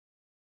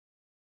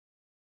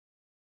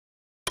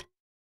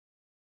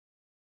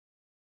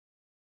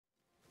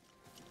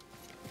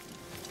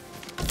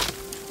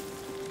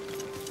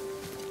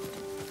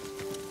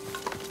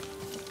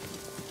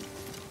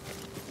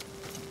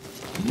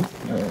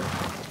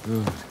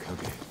Good,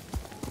 Kage.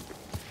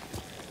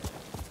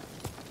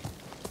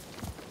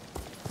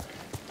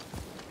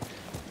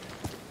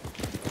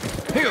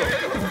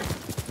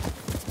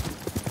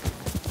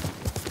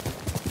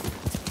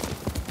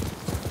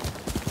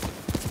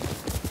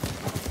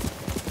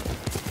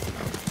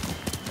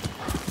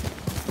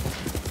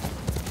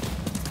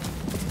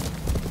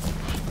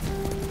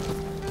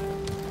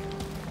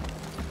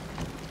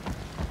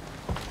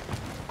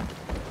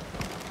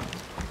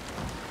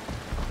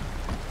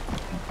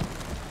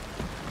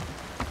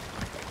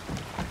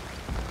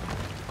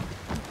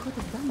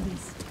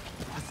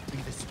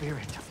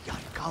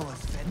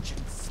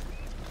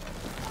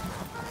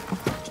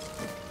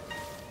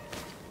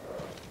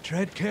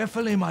 Tread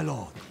carefully, my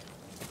lord.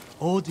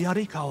 Old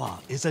Yarikawa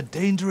is a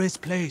dangerous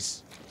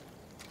place.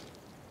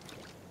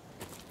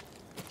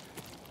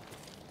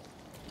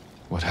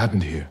 What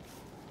happened here?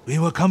 We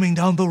were coming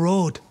down the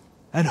road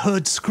and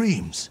heard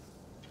screams.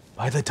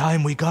 By the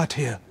time we got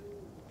here,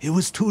 it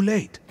was too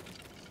late.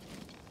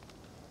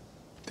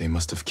 They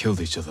must have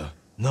killed each other.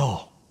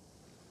 No.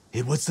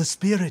 It was the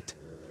spirit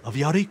of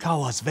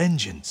Yarikawa's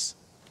vengeance.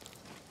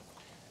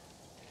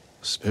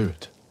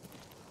 Spirit?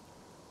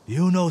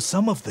 You know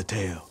some of the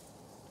tale,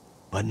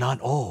 but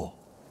not all.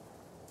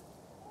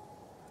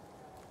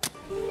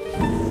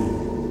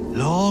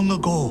 Long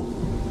ago,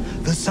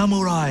 the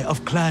samurai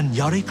of Clan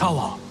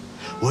Yarikawa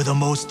were the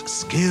most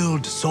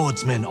skilled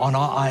swordsmen on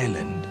our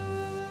island.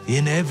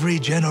 In every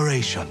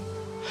generation,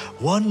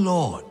 one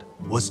lord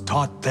was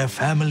taught their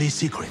family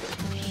secret,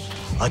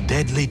 a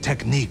deadly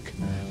technique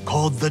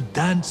called the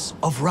Dance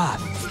of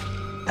Wrath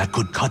that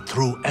could cut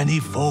through any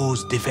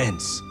foe's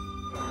defense.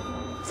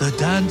 The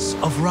Dance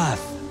of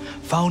Wrath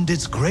found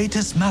its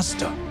greatest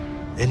master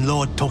in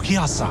Lord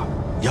Tokiasa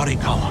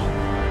Yarikawa.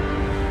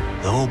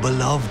 Though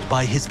beloved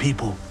by his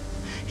people,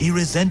 he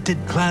resented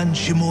Clan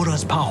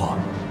Shimura's power.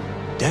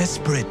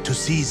 Desperate to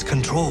seize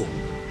control,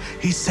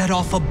 he set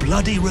off a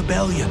bloody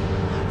rebellion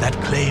that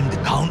claimed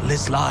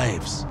countless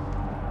lives.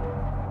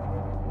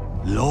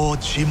 Lord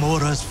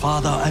Shimura's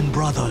father and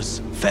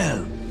brothers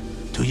fell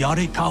to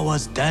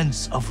Yarikawa's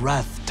Dance of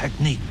Wrath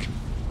technique.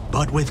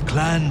 But with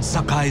Clan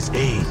Sakai's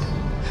aid,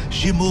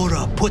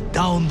 Shimura put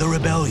down the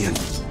rebellion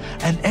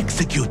and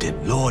executed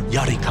Lord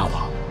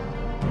Yarikawa.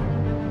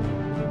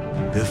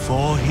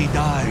 Before he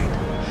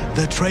died,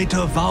 the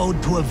traitor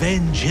vowed to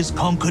avenge his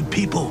conquered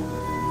people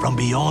from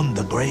beyond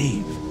the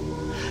grave.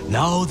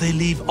 Now they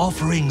leave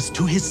offerings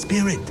to his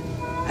spirit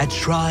at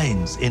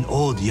shrines in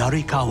old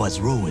Yarikawa's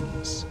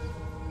ruins.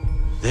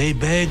 They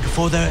beg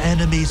for their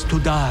enemies to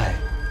die,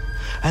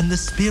 and the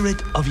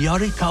spirit of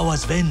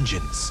Yarikawa's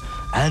vengeance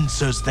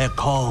answers their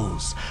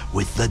calls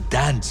with the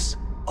Dance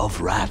of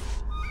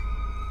Wrath.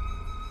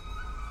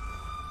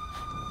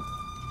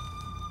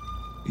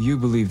 You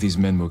believe these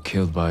men were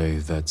killed by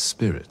that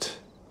spirit?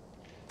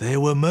 They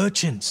were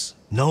merchants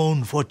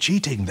known for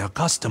cheating their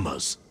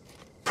customers,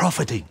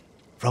 profiting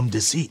from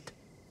deceit.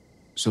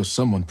 So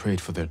someone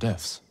prayed for their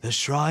deaths? The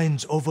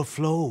shrines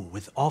overflow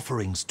with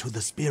offerings to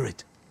the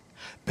spirit,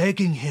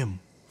 begging him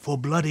for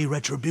bloody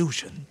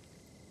retribution.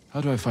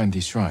 How do I find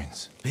these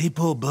shrines?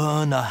 People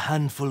burn a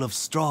handful of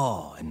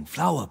straw and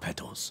flower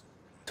petals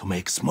to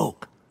make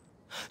smoke,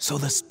 so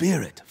the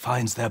spirit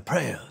finds their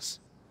prayers.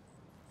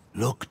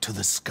 Look to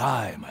the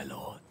sky, my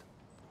lord.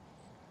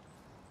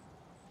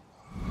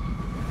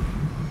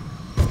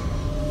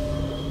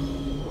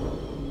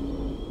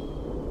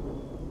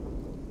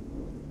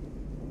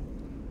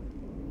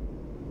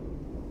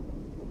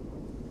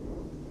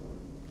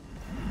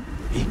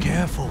 Be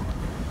careful.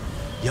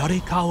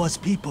 Yarikawa's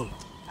people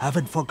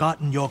haven't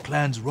forgotten your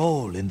clan's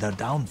role in their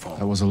downfall.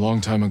 That was a long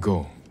time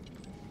ago.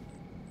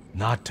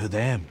 Not to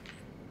them.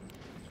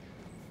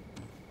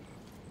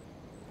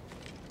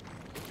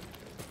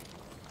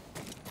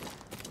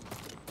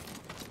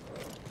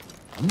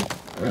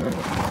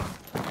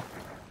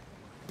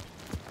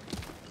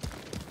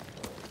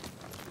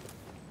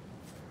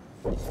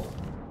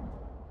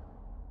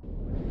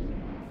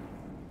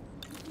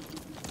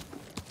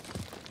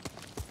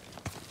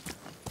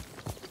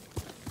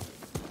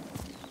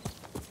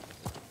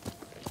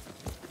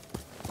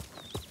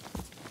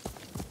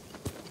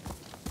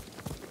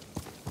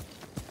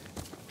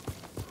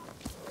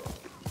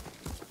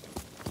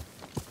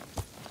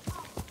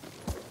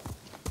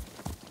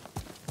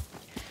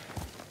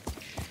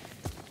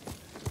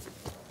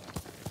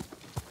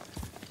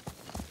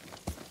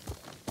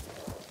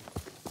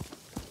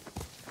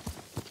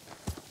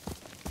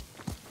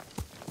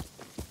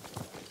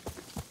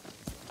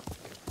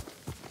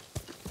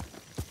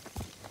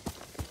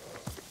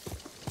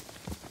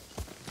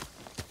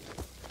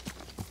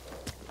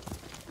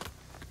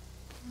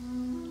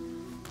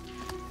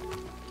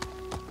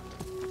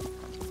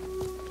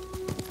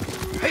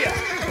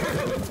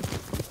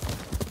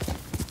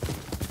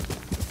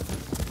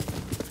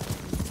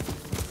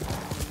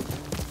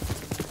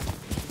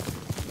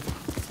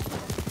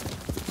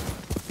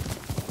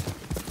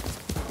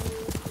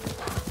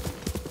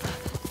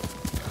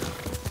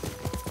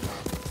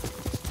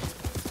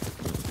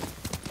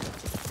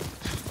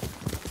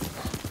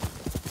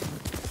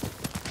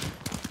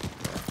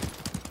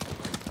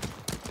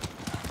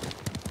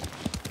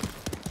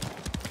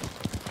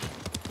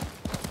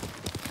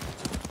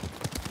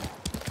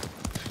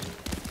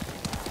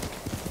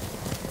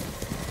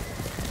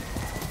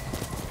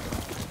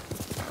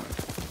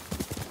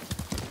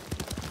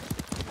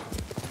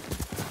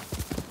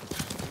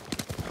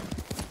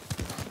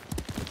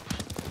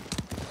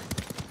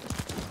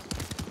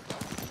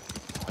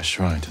 A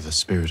shrine to the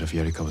spirit of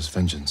Yarikawa's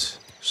vengeance.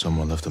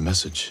 Someone left a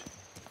message.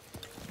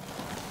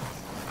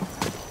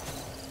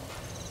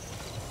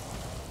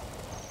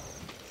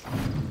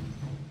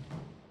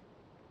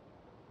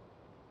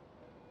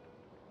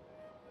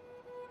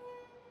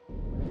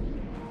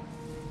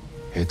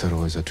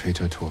 Heitaro is a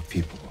traitor to our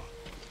people.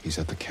 He's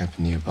at the camp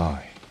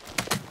nearby.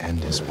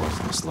 End his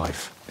worthless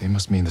life. They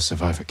must mean the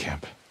survivor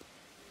camp.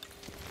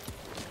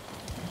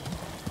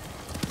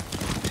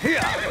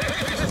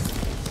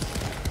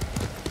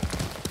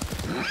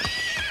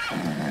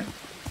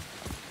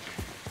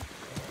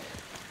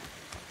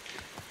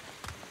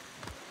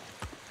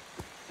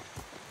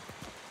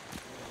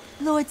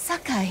 Lord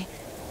Sakai,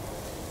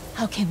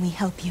 how can we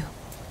help you?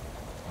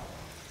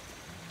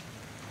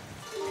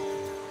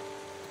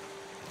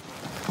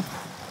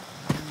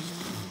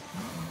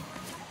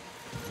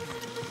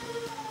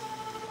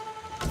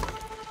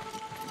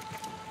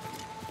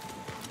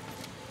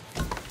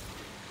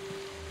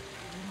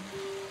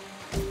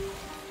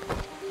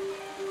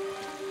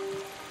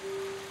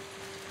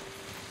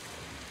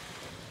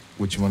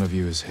 Which one of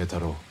you is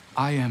Heitaro?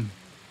 I am.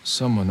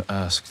 Someone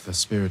asked the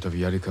spirit of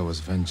Yarikawa's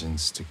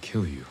vengeance to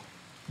kill you.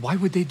 Why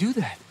would they do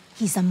that?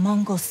 He's a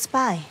Mongol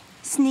spy.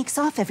 Sneaks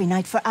off every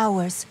night for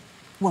hours.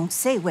 Won't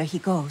say where he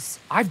goes.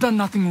 I've done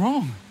nothing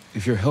wrong.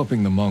 If you're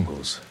helping the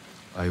Mongols,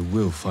 I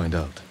will find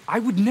out. I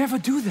would never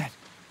do that.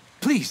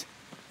 Please,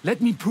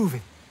 let me prove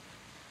it.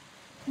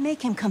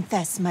 Make him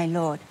confess, my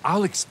lord.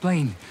 I'll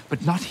explain,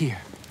 but not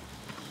here.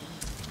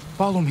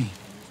 Follow me.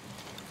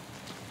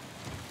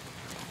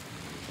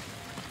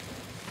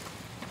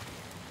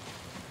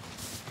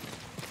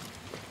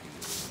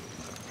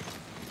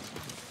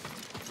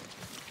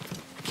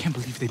 I can't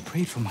believe they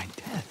prayed for my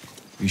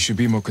death. You should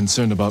be more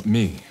concerned about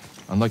me.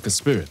 Unlike the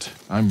spirit,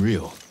 I'm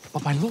real.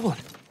 But my lord,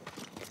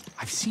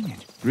 I've seen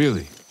it.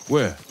 Really?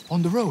 Where?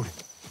 On the road.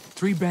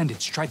 3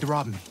 bandits tried to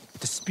rob me.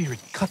 The spirit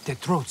cut their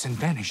throats and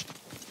vanished.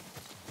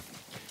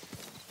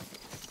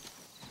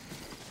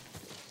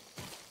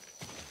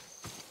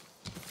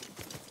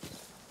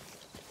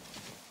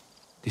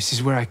 This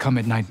is where I come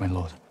at night, my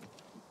lord.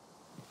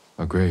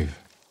 A grave.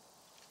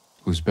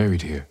 Who's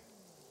buried here?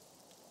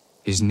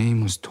 His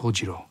name was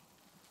Tojiro.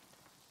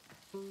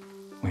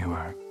 We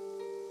were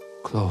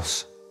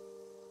close.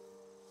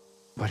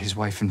 But his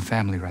wife and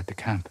family were at the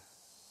camp.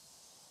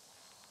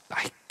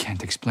 I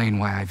can't explain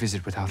why I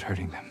visit without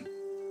hurting them.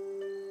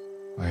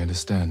 I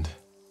understand.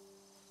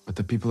 But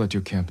the people at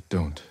your camp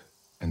don't,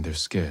 and they're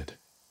scared.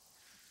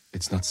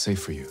 It's not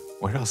safe for you.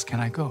 Where else can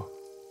I go?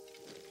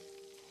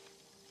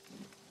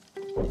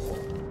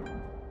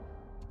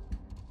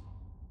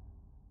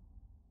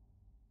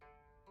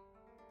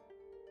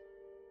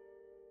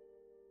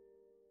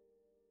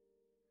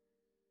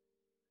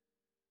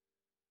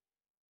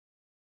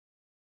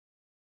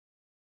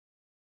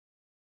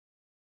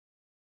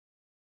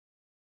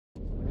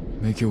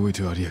 Make your way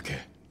to Ariake.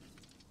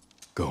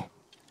 Go,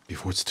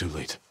 before it's too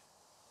late.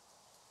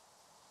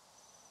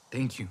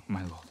 Thank you,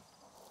 my lord.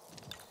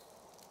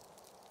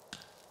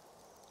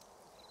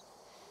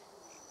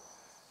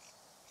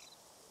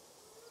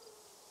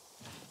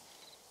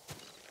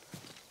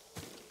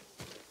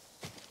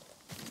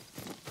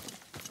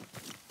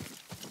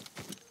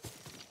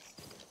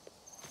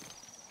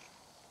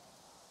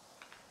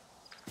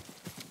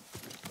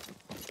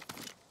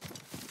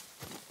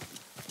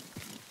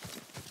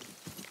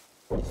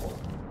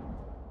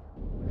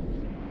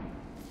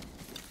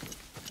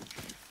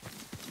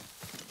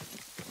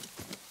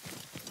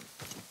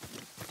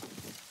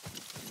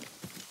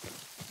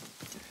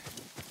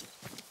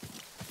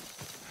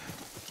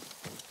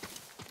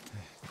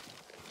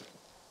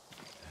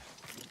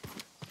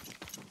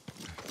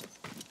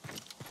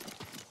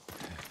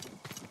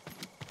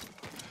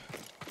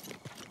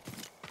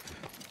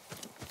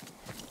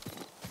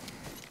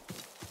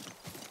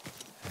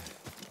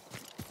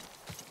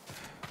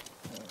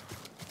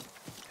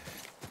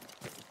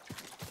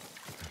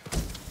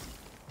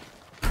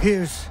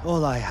 Here's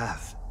all I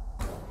have.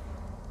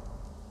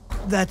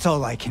 That's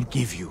all I can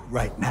give you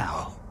right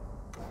now.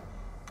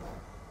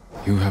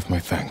 You have my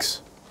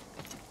thanks.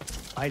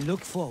 I look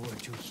forward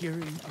to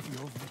hearing of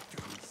your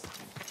victories.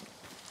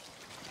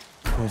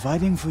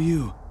 Providing for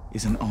you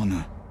is an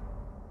honor.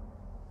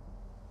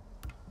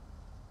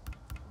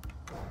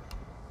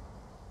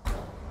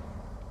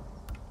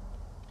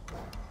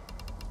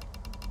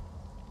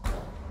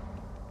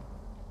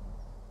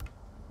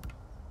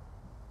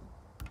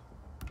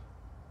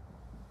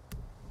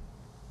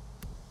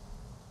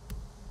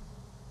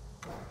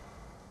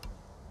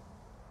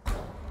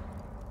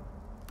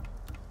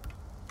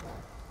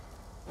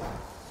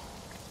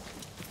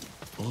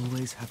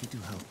 Always happy to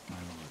help, my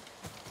lord.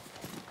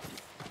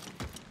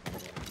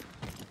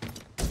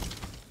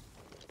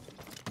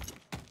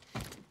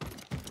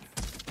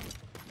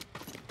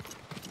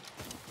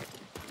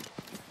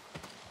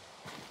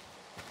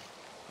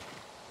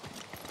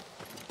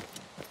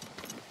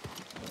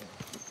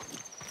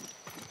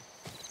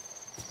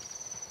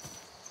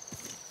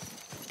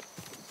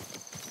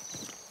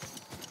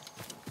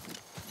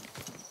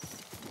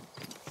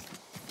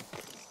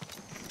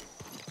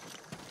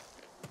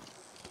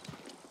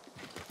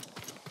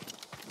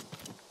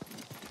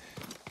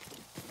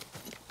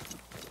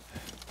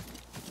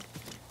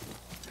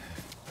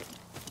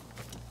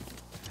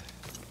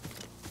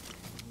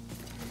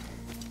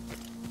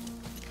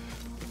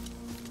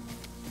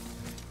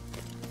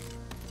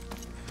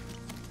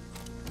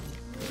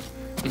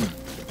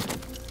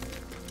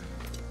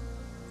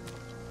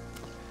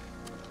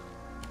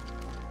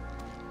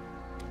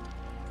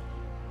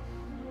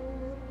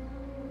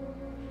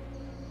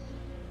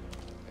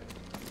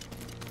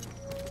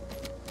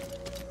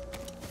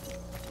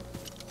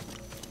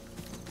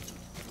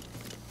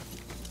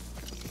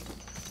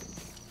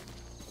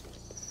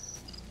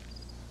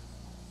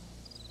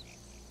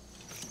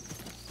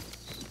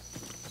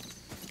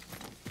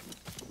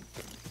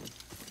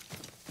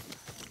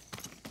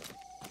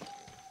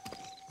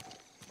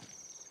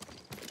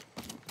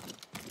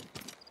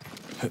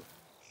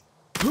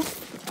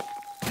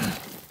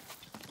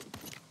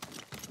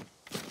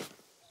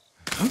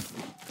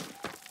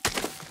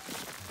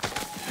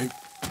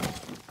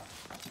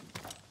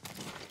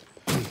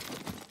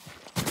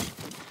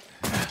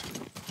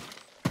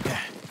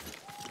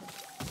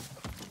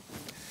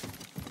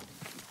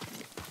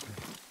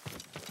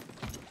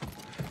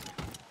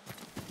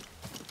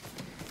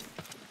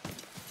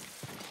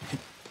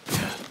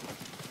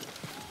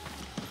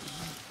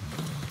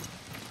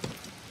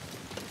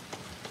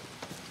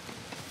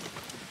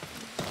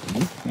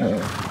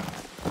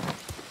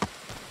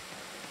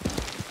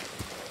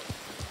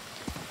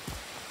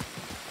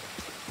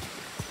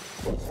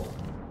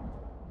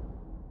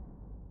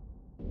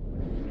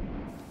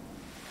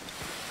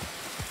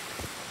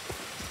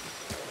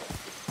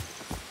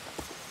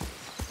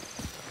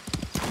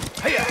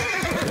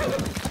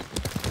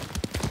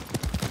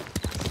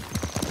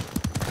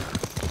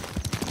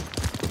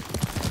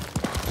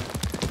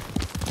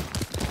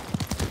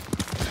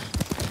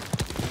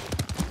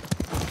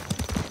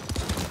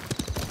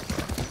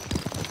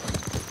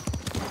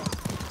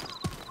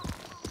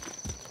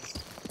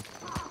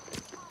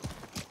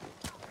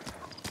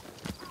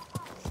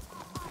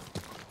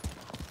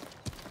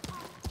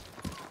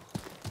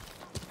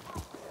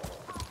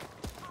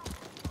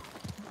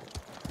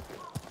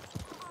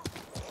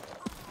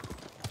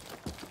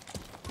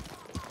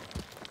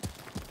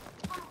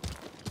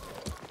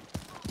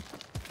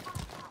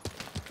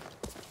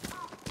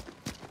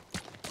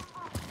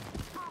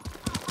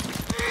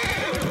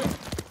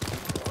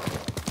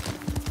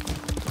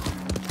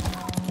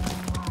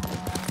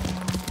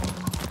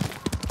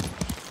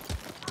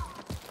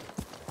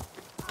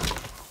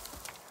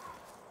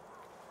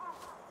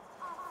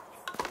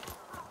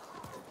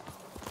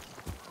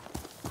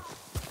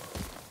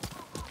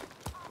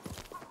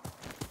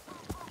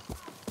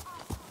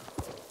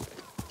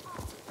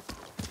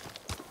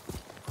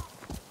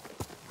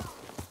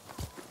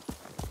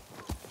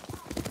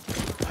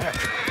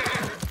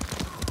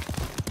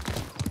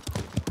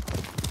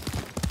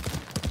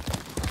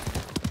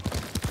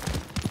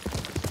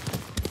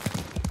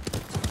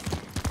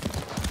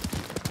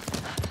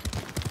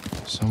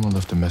 Someone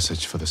left a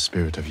message for the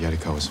spirit of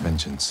Yarikawa's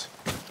vengeance.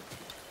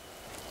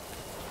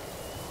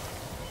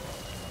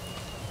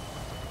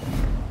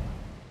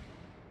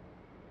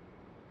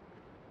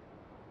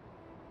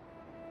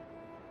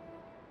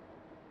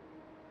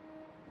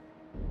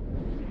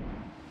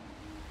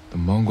 The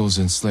Mongols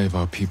enslave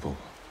our people.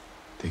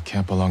 They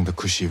camp along the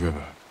Kushi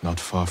River, not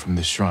far from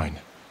this shrine.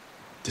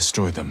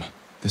 Destroy them.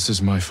 This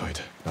is my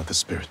fight, not the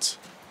spirits.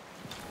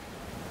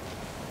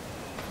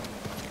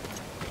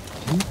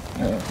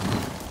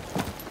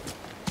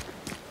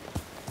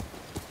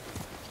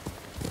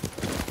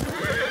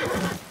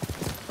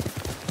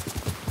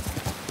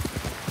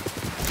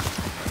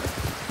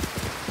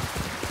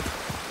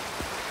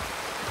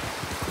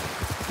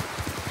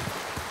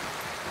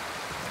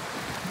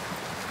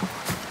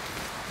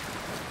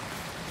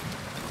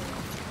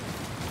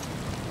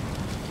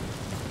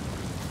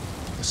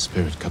 The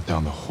spirit cut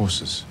down the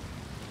horses.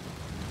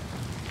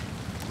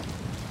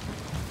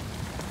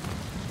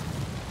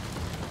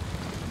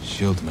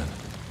 Shieldmen.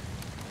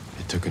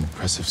 It took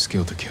impressive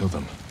skill to kill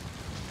them.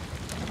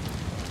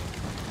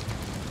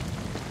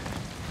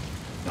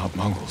 Not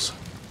Mongols.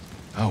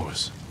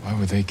 Ours. Why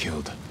were they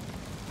killed?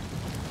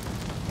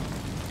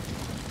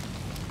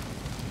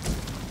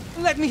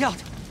 Let me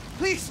out!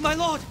 Please, my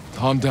lord!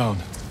 Calm down.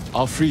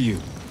 I'll free you.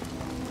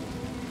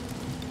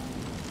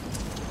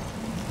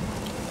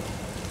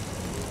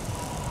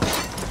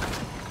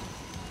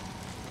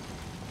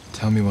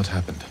 Tell me what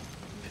happened.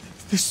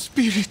 The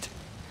spirit!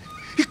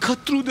 He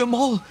cut through them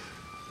all!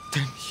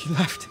 Then he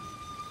left.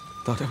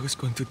 Thought I was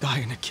going to die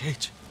in a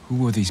cage. Who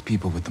were these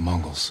people with the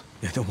Mongols?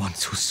 They're the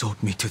ones who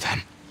sold me to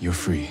them. You're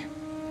free.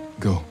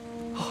 Go.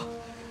 Oh,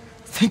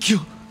 thank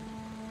you!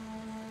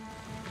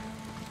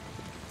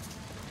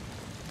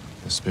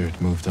 The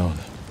spirit moved on.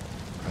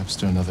 Perhaps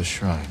to another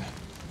shrine.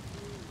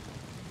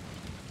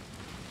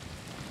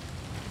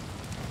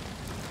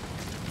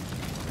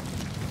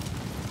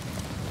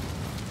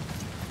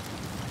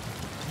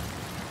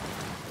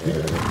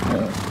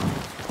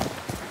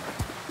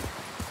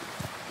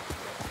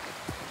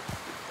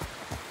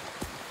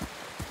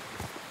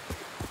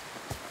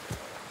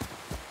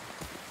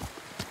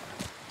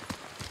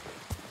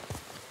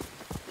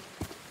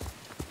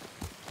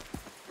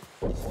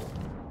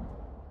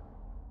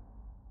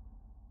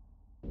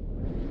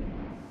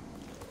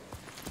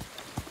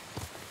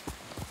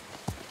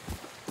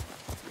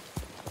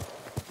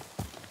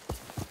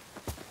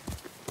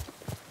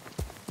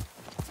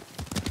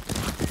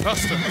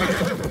 Faster!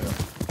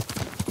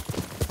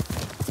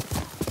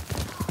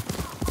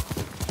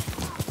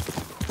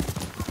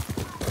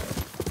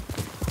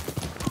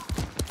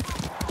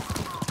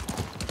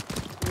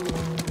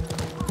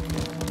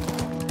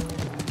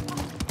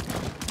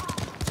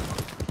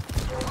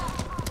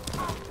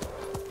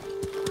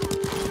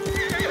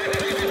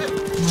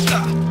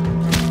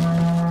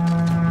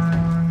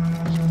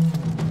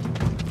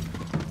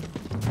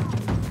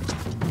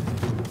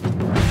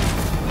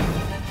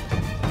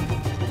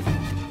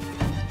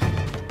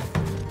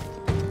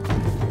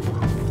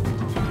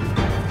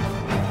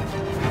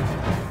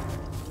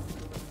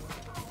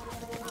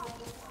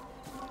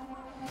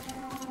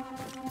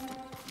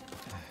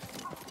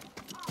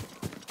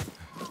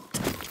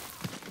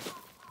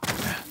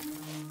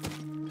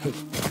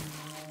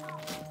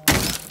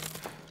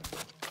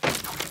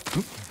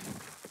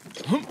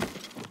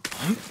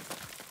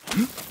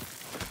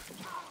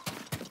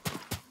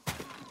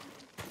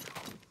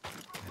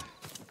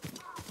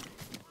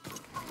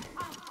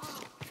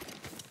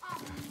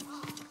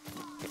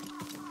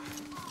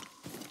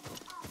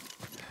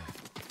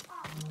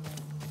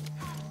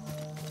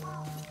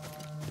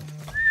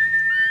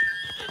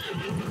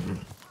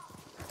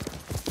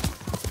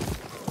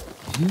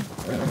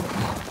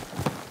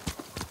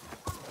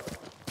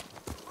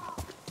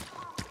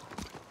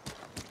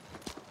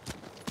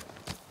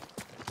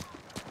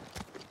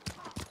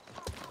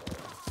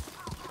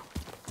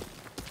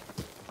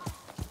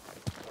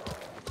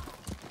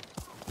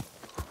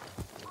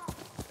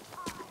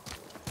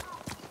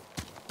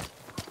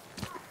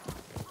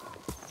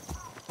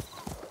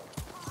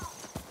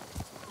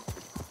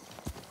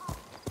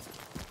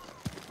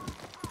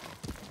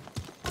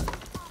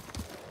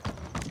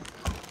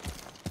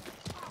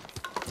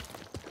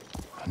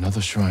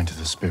 Another shrine to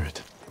the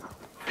spirit.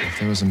 If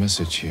there was a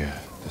message here,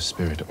 the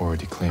spirit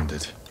already claimed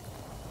it.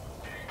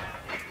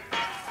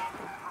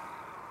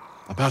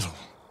 A battle,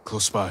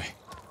 close by.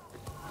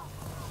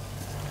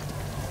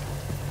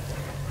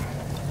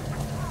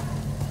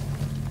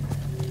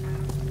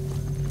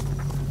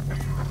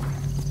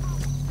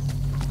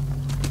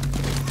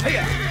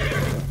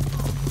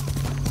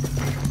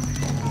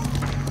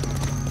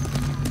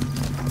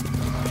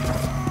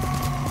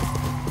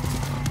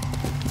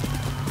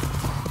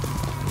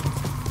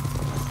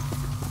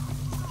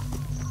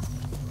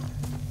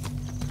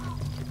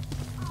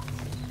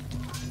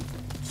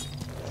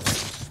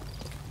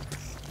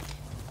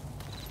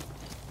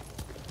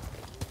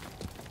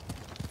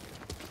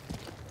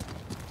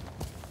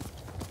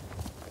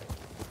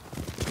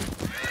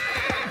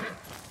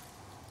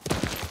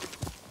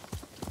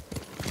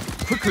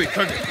 Quickly,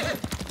 Kage!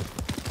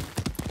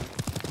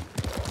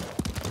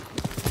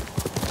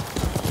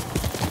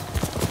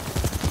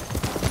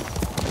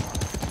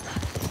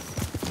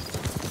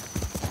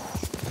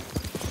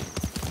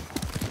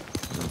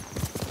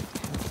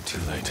 Too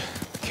late.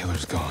 The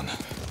killer's gone.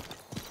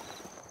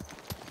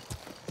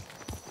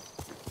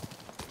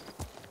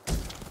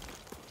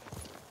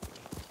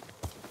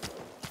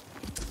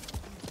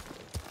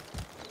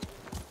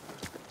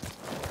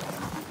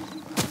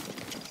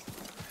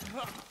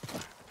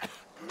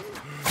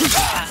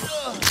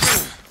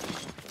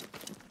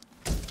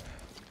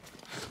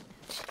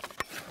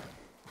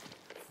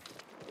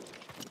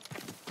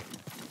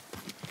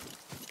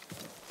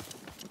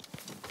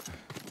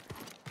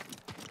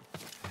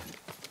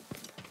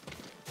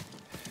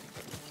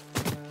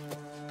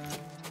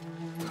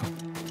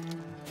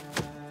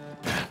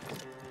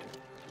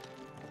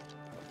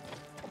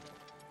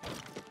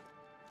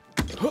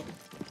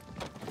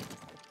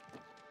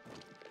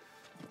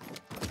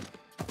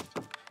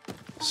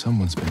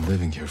 Someone's been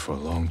living here for a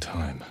long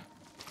time.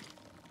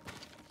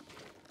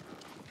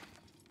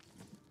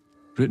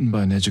 Written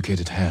by an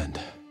educated hand.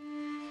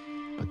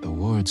 But the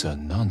words are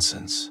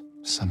nonsense.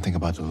 Something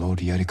about Lord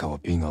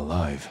Yarikawa being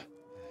alive.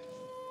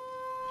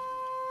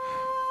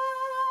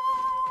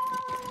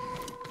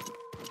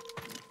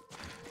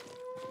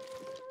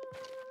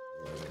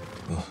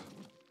 Ugh,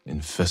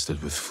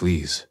 infested with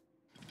fleas.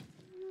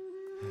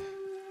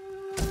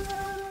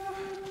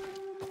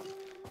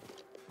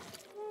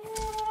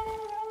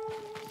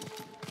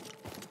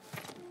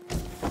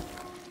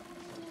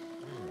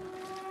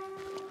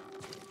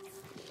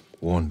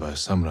 Worn by a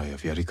samurai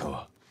of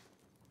Yarikawa.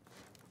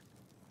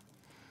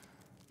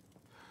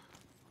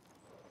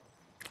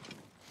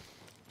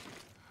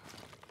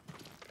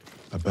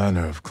 A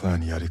banner of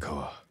Clan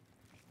Yarikawa.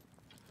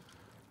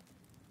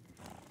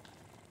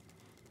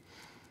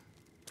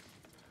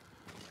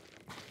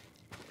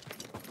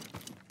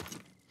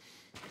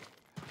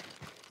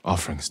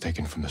 Offerings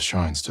taken from the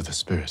shrines to the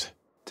spirit.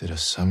 Did a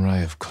samurai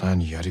of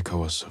Clan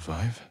Yarikawa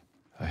survive?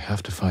 I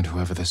have to find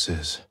whoever this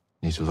is.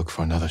 Need to look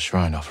for another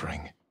shrine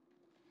offering.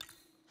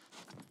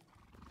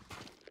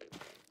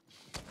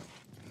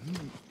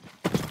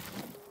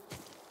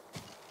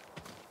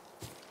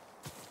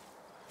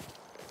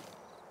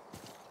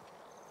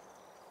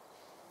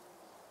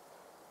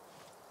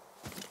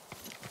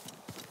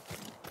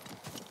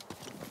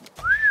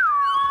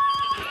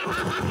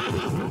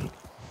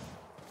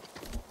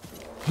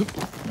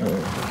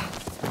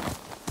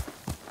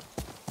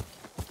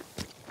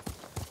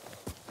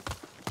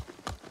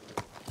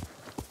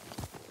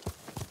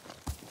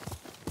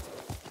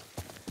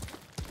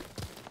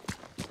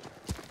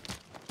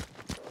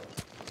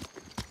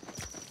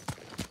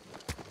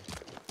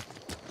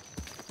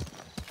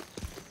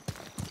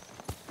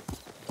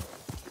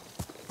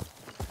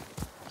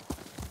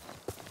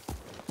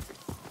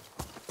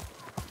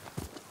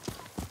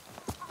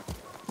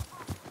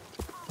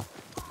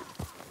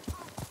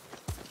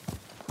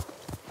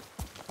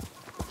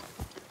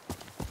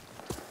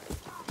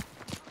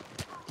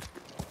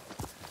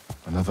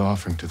 Another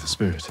offering to the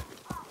spirit.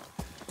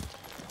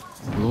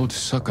 Lord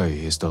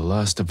Sakai is the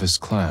last of his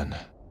clan,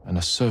 and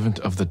a servant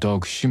of the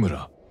dog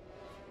Shimura.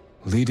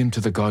 Lead him to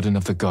the Garden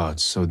of the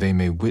Gods so they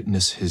may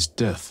witness his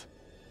death.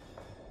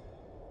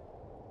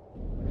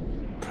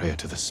 Prayer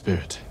to the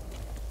spirit.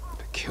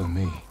 To kill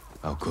me,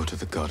 I'll go to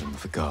the Garden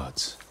of the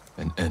Gods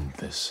and end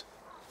this.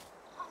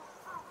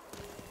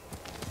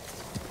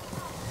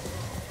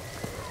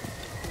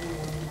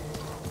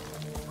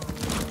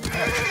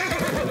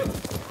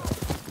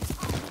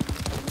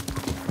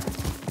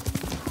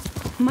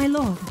 My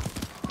lord.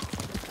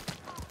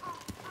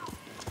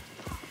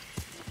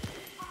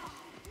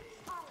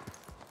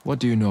 What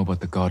do you know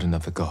about the Garden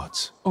of the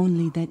Gods?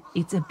 Only that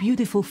it's a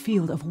beautiful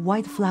field of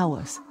white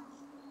flowers.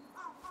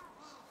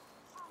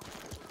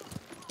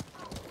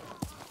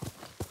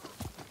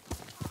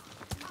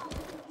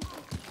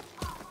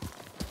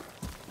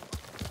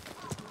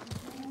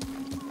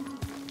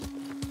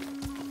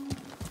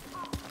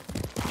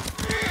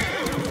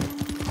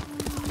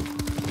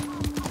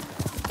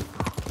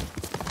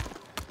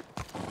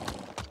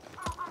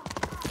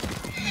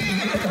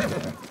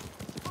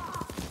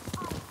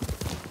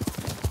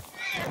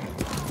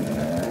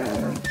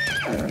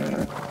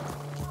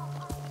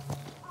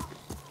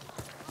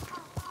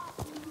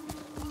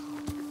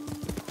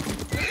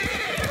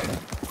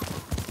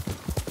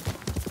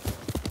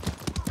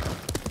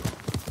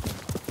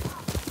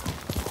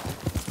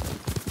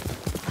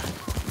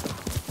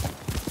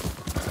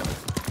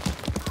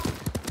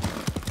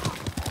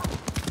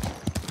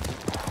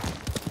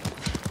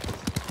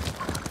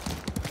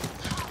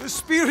 The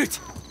spirit!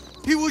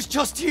 He was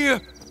just here!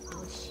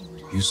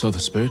 You saw the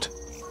spirit?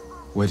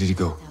 Where did he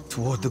go?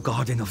 Toward the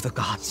Garden of the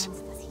Gods.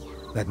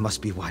 That must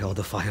be why all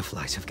the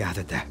fireflies have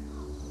gathered there.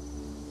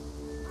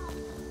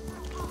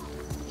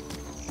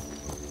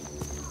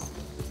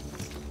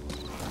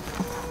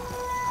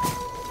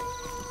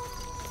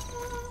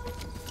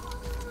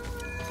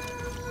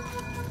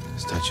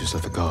 Statues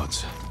of the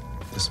gods.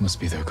 This must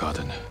be their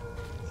garden.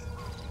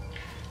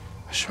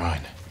 A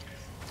shrine,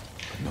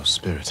 but no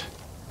spirit.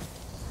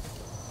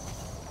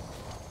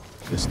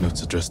 This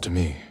note's addressed to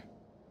me.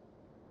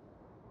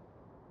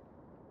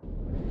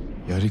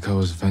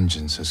 Yarikawa's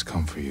vengeance has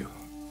come for you.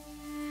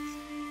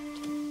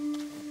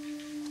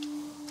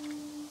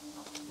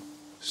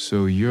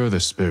 So you're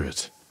the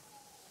spirit.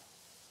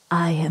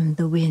 I am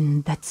the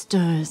wind that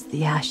stirs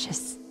the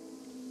ashes.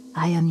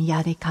 I am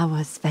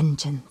Yarikawa's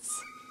vengeance.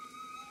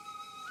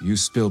 You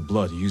spilled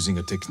blood using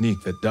a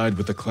technique that died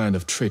with a clan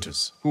of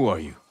traitors. Who are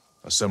you?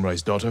 A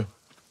samurai's daughter?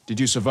 Did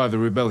you survive the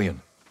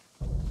rebellion?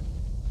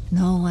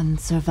 No one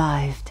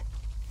survived.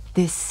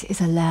 This is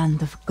a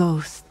land of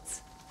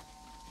ghosts.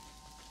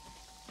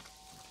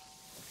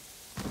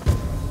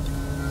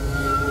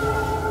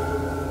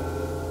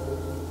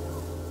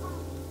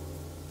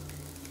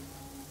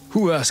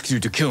 Who asked you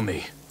to kill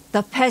me?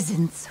 The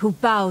peasants who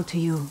bow to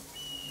you.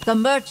 The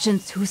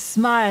merchants who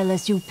smile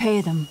as you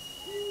pay them.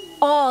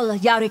 All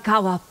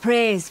Yarikawa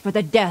prays for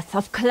the death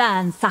of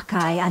Clan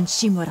Sakai and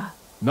Shimura.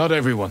 Not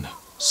everyone.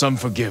 Some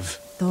forgive.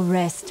 The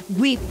rest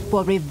weep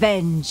for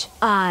revenge.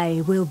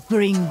 I will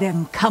bring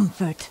them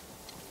comfort.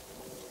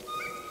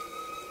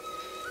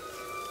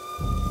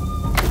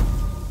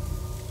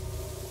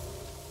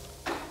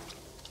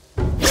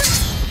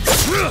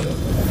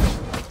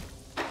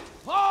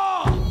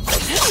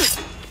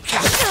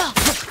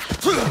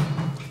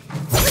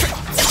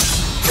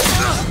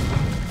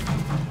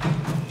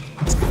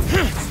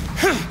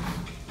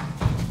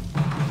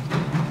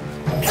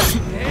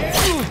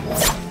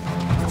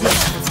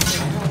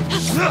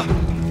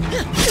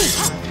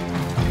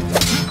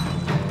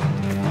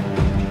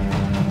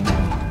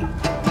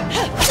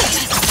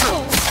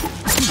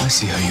 I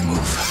see how you move.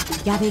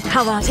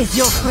 Yarikawa is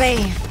your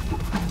grave.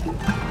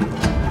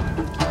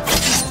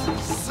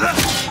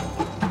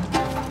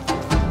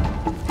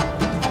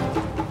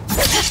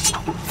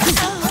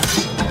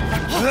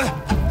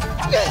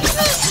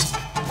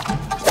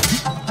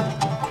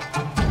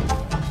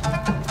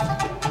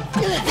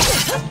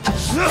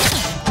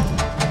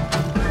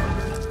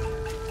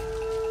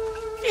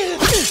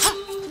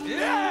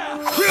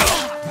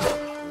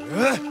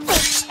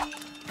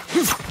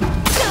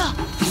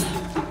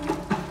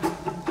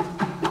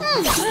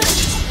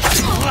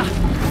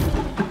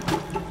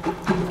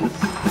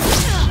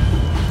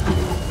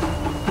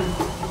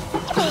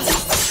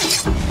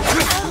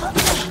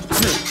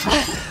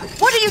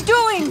 What are you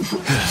doing?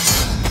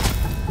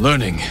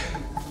 Learning.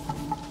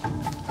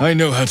 I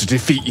know how to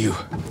defeat you.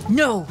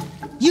 No,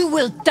 you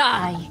will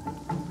die.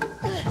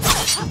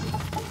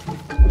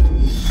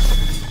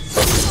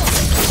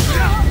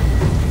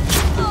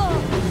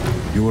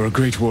 You were a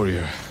great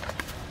warrior,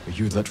 but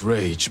you let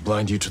rage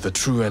blind you to the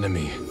true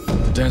enemy.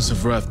 The Dance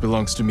of Wrath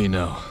belongs to me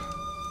now.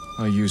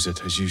 I use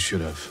it as you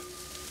should have.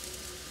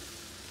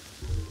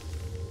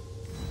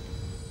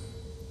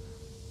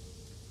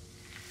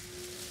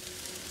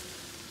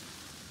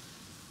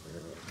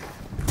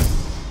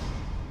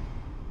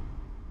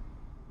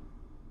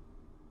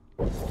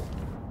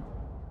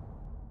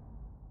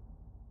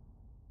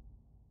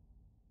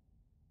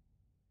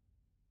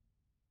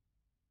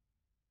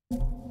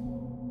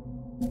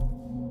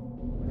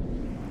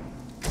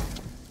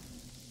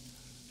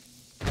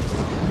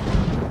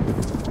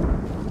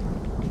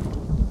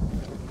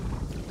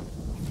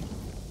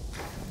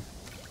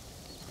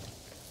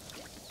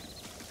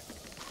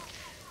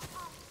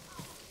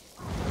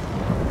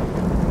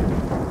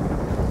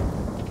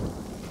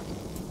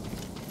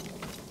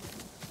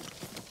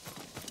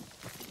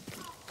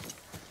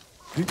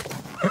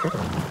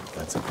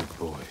 That's a good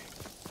boy.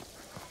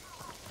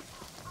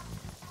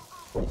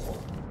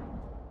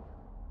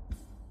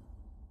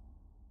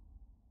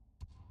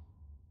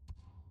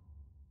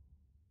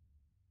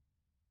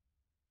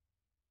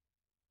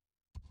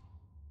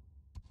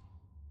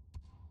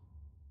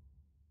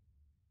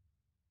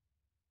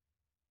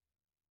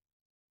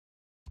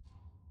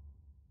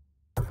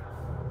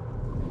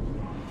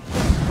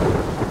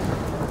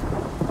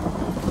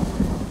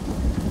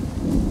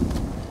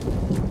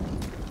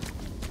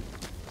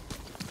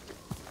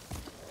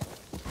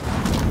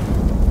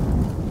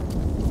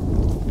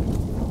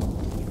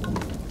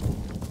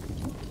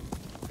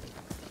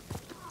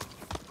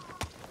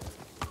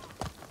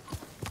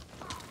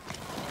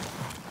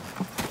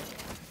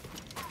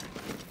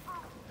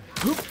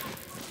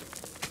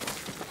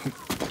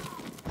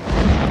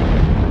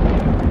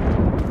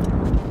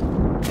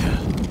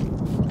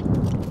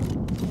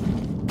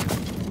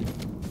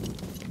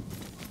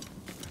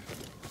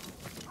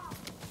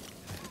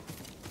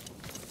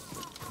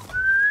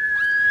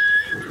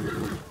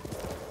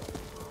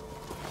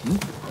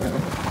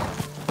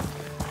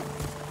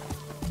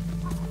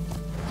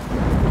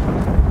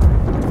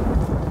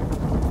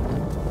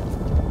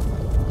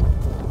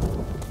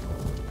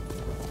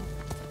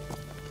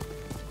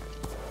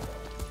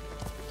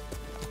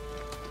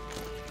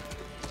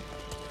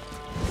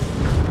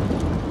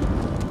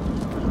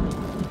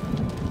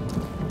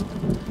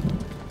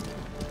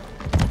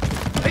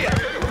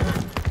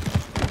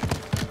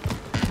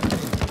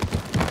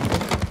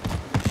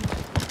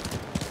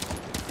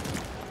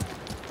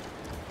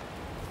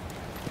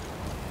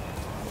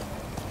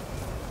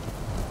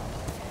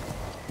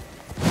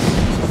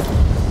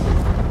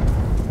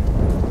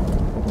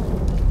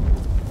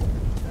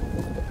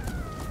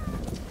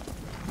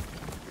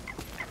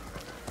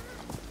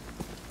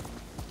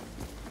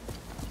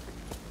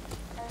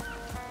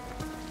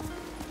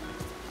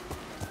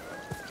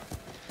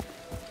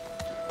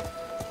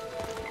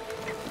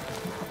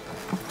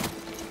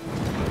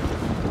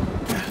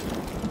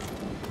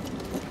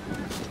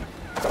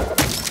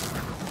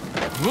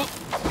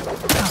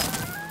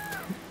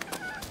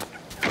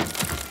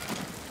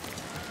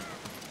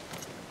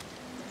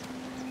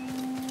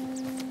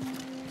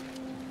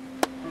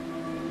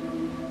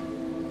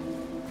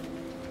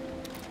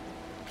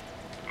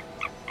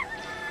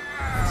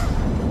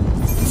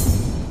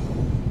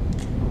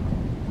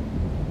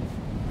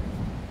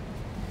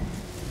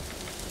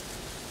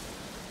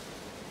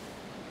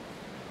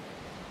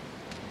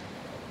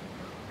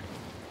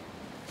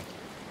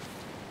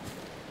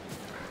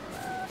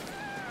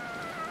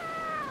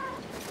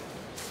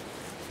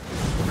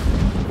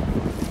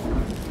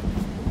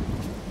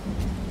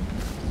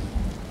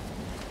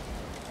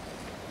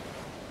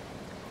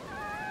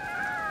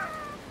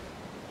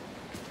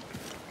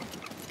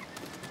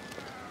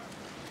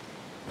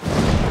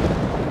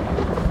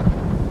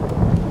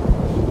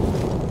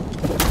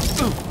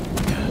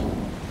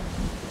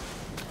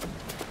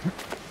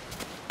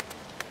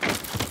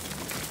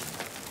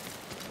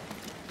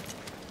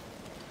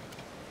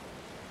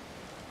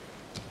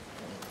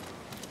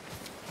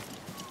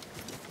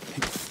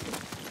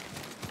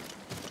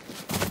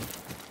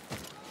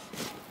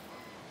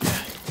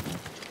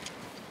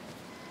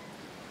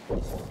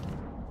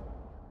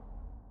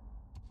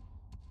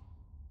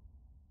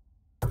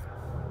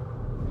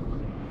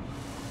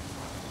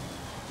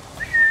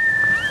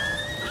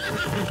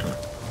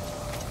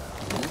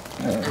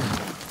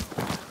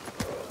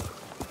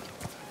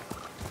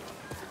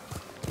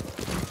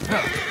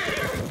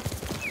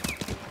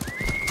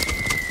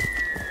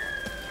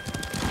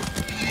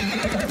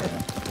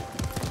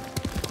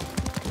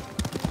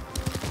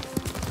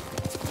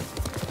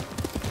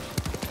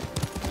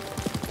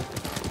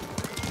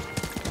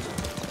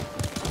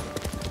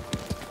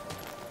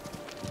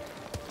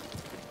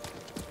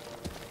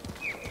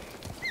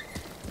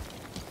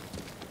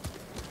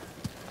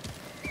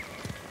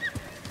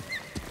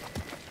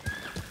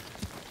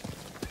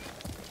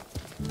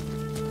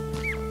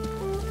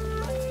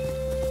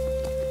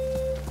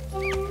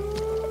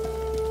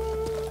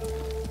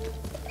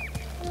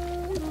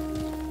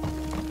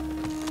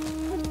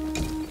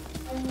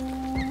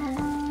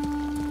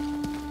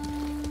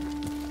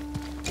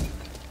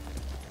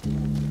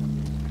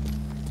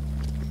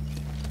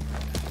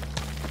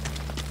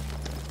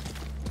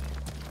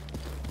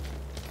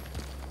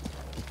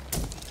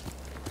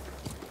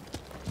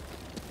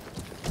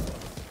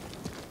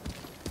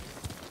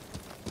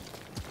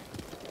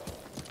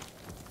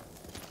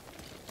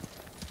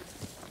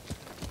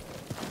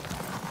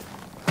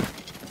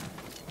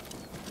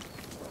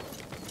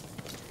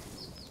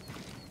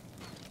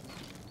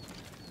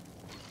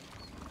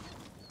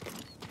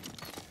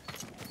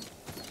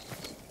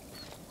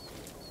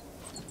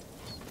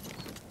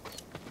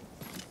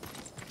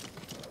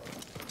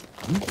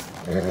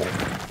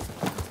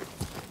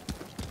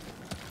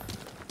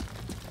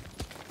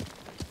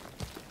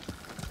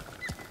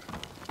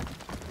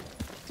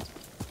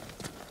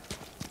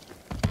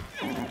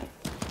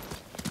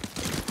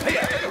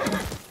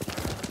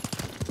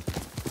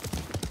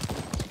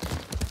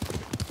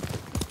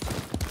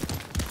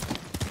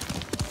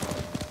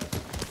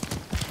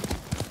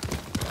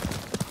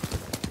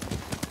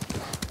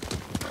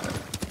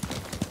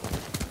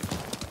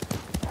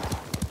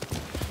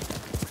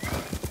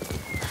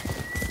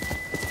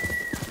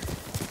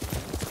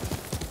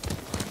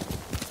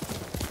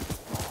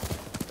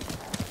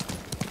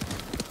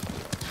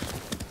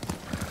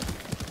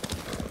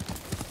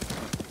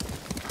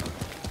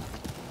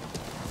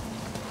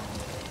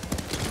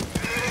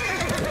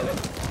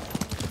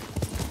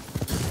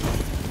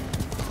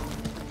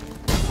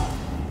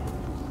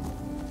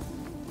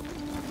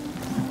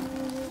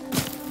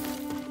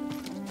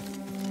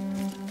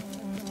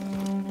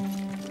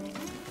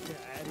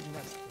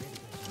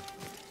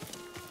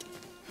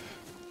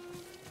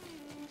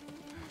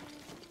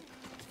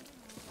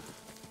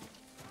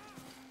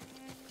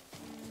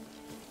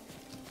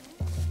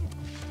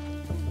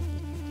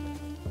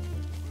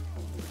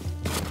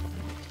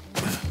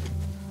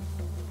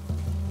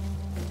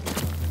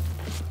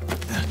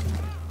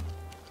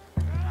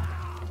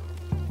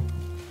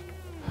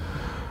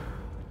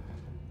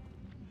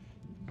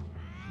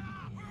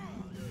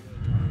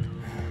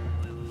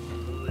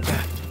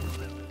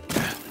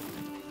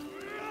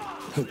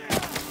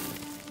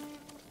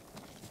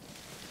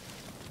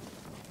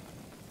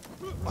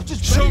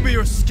 Show me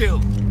your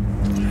skill!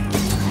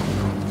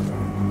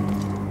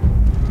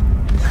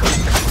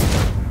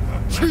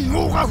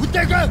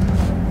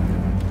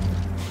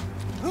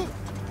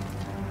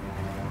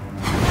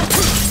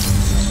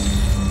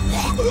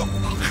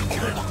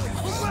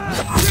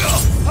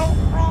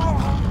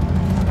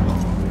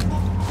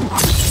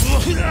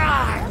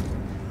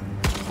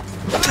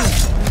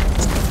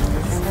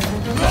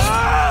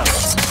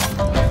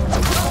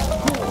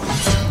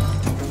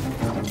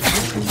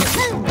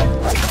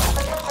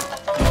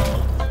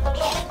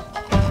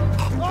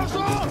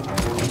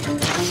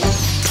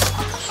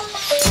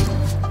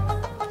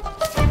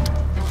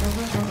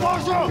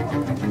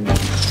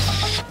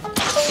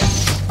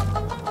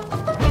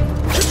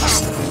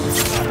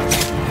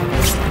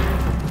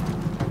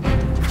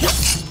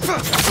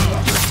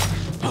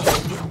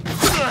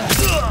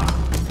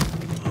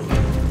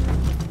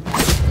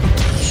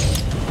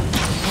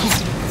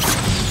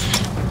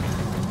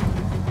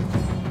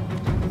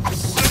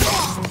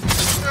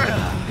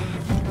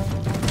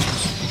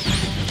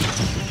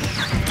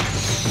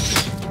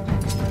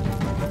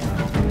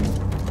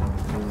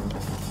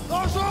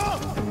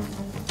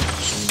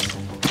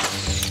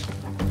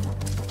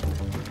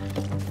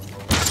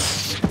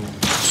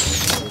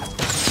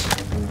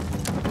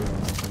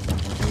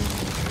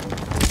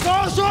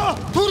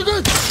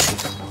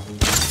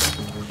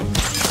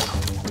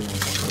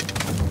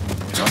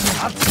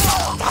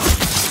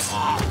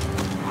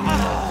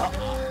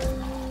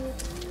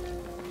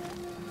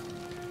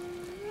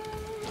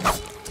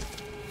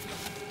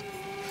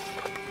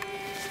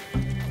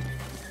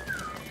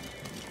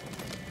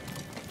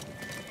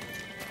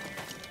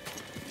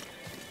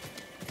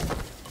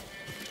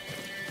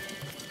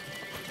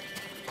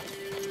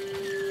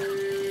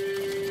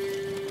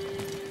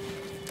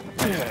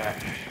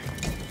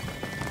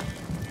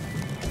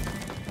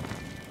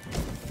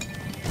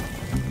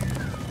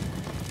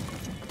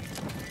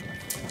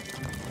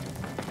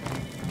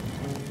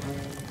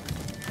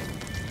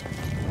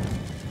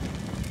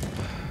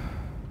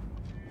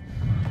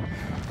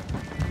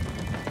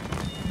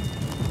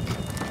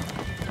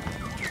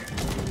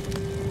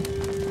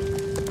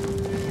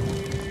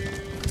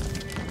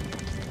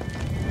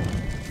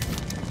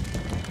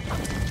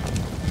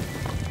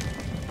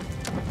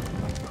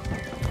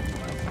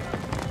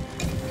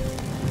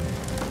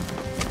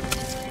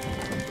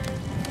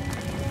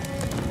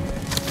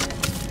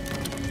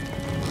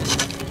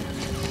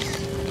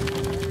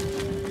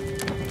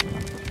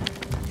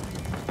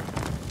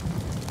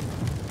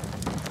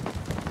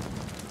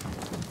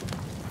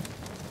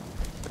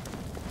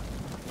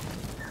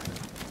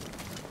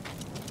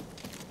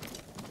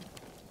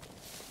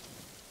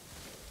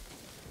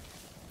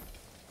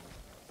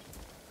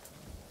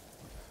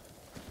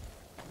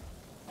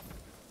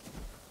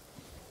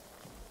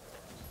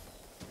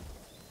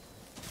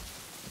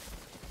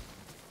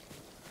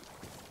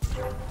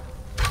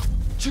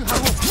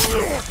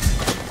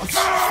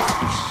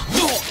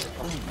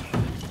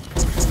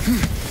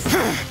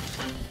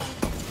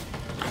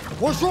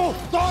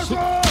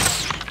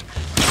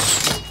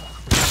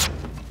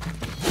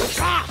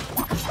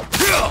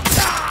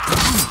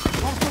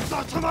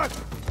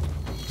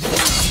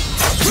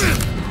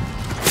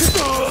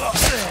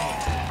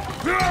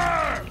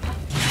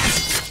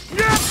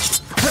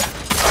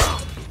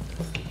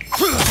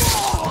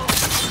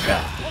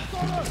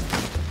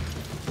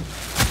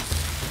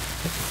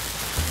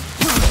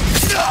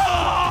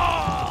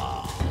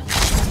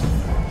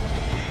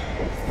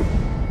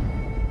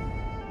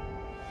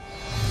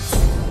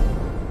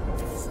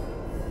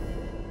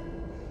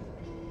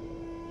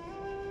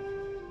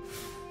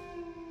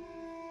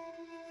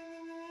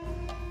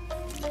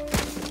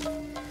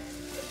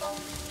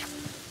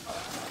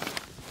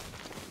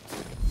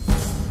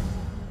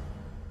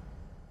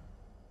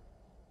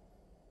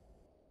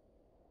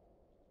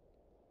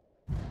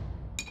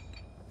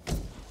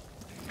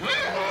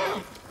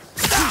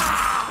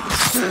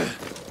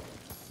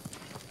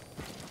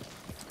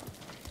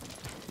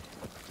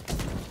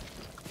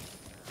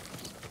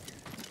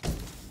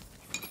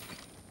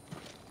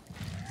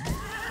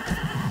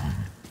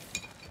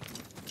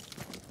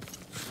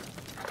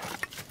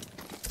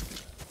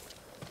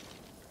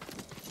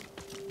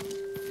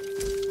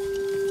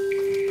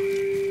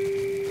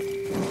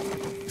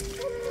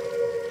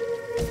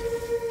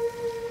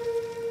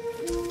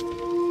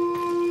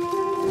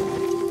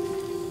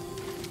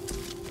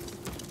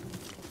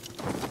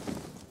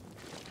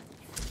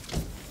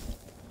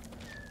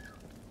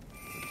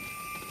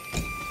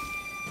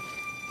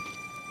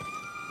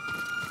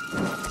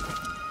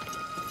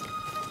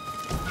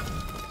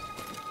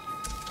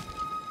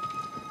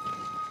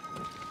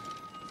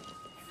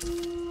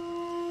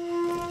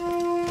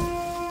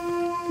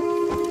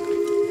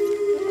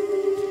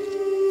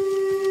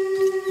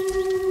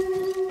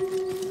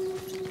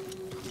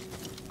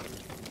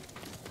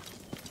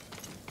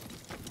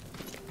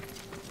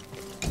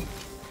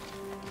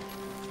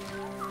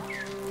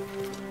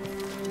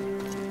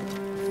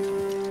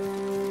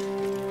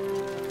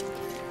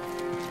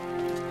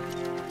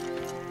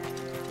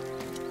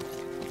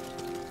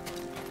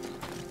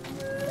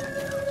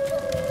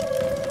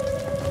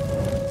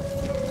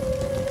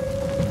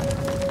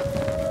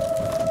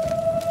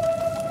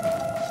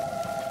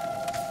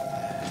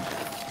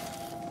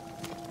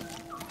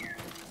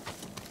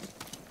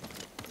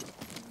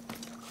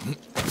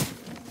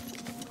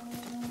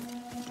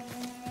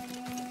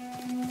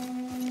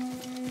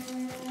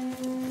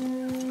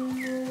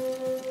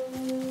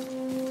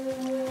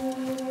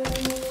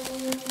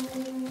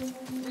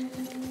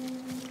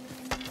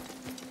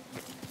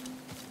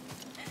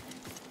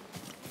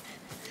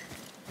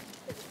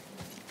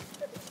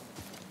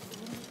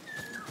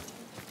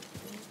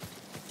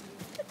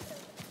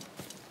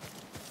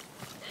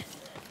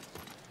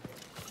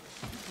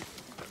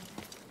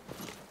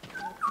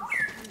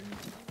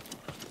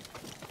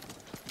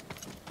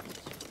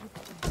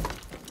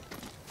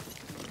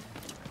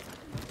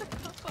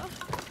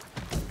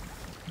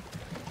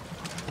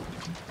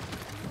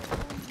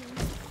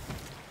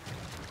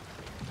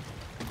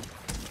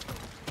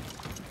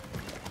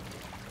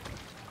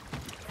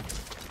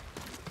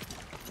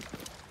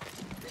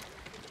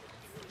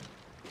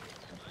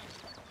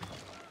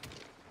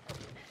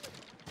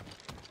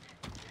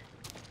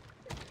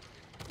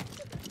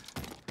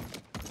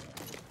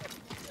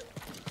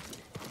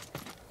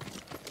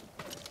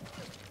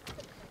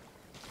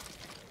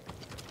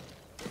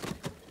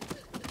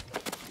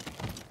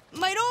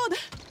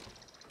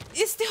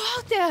 He's still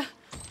out there!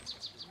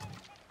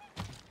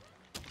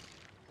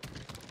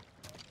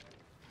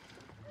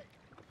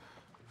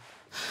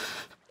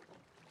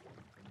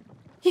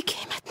 He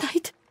came at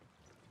night.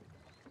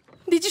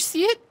 Did you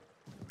see it?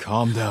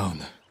 Calm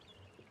down.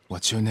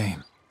 What's your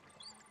name?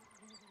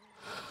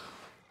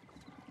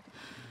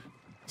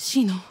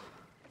 Shino,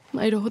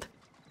 my lord.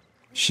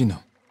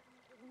 Shino.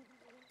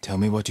 Tell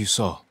me what you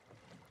saw.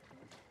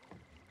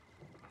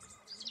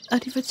 A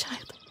river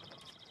child.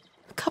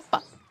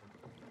 Kappa.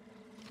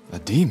 A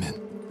demon?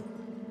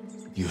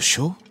 You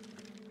sure?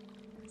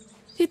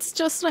 It's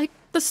just like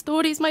the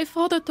stories my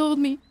father told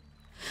me.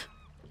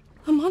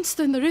 A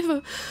monster in the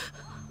river.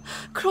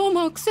 Claw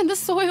marks in the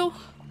soil.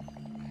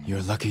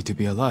 You're lucky to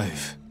be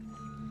alive.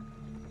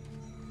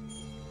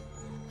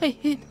 I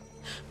hid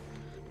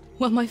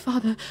while my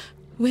father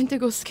went to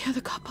go scare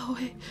the kappa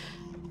away.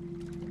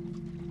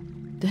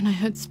 Then I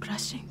heard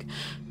splashing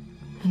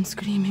and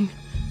screaming.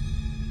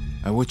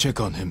 I will check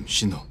on him,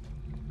 Shino.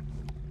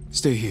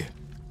 Stay here,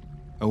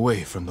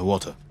 away from the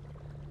water.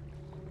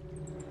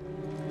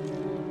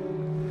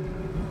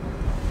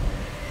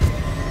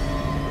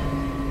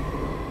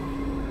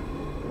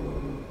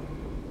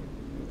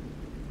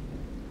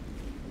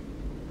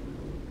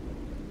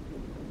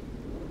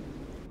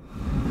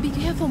 Be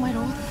careful, my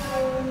lord.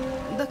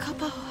 The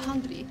kappa are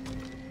hungry.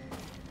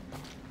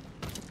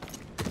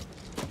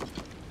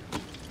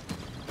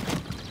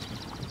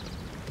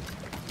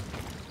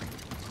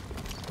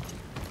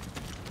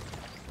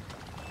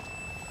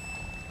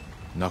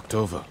 Knocked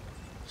over.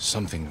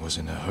 Something was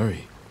in a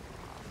hurry.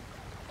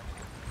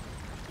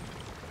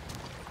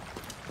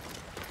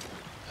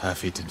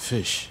 Half-eaten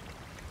fish.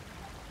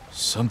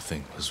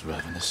 Something was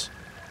ravenous.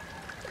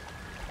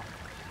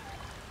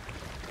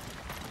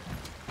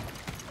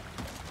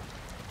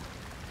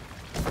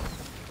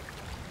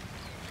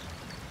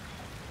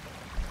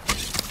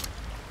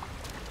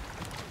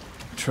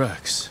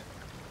 Tracks.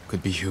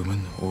 Could be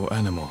human or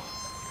animal.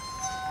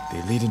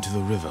 They lead into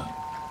the river.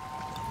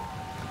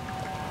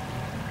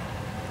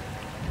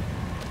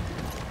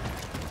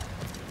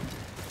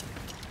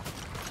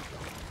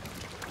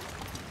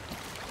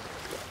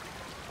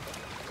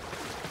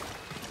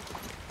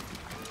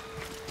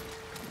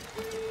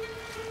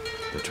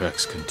 The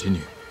tracks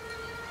continue.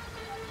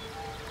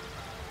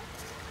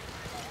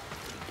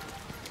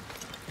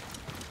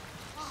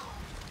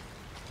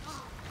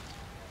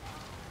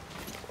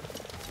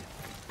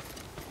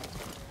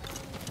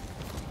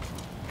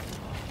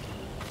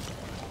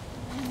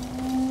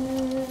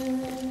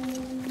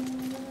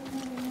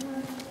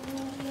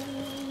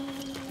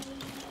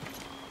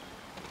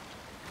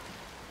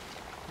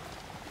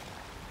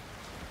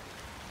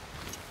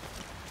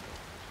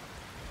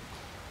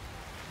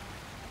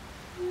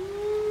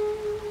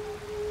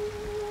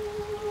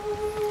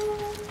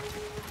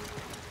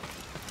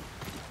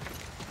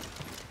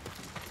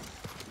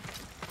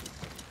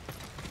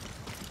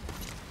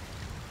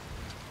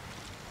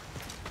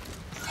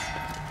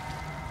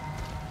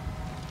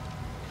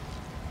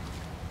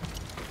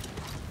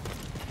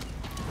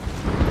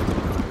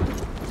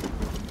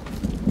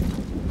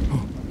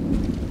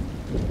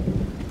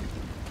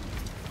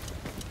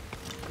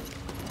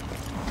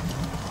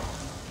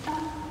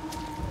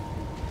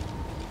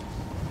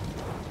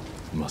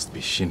 Must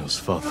be Shino's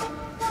father.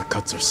 The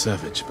cuts are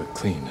savage but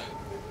clean.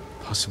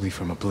 Possibly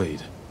from a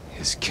blade.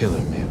 His killer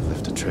may have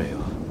left a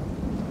trail.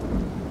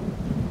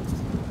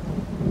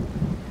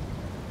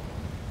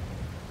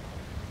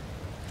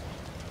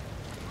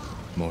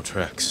 More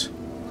tracks.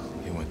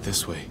 He went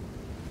this way.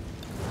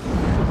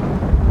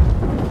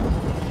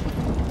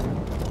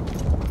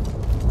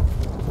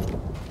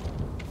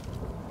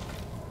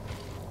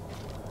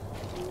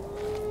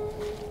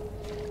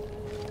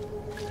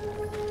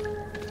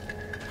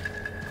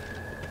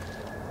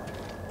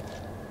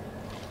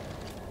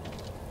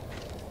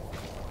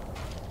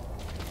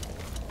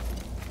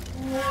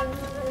 That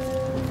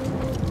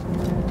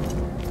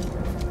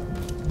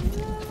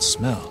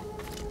smell.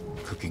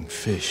 Cooking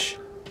fish.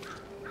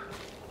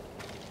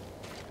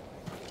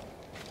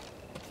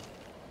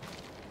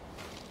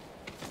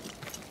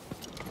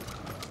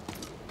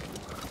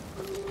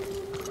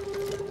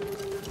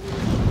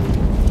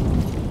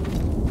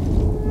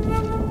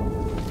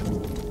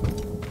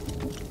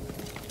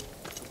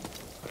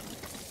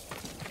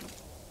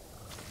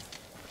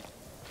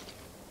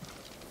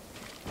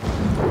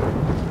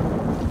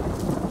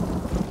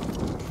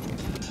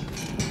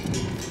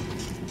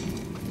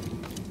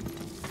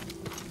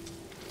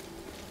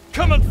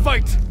 Come and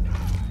fight!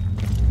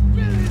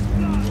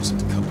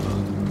 Wasn't Kappa.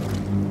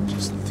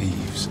 Just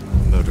thieves,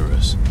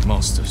 murderers,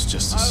 monsters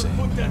just the same.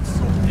 Put that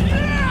sword.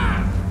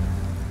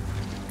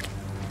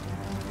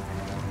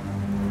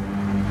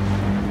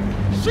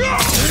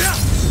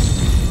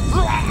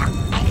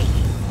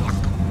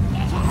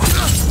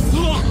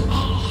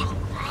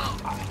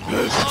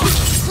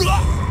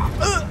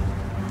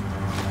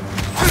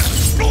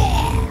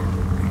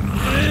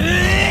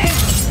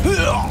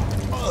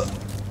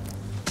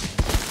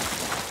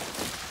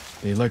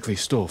 They likely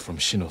stole from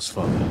Shino's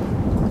father.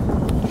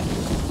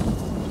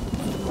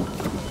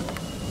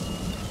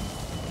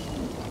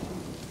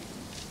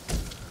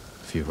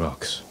 few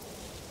rocks.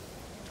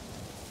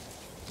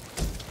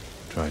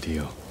 Try to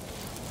heal.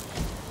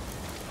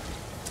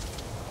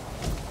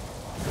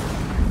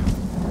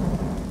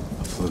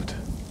 A flute.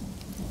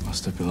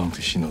 Must have belonged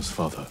to Shino's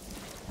father.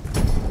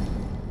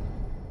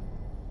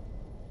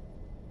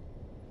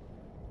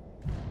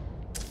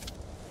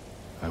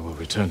 I will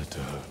return it to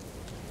her.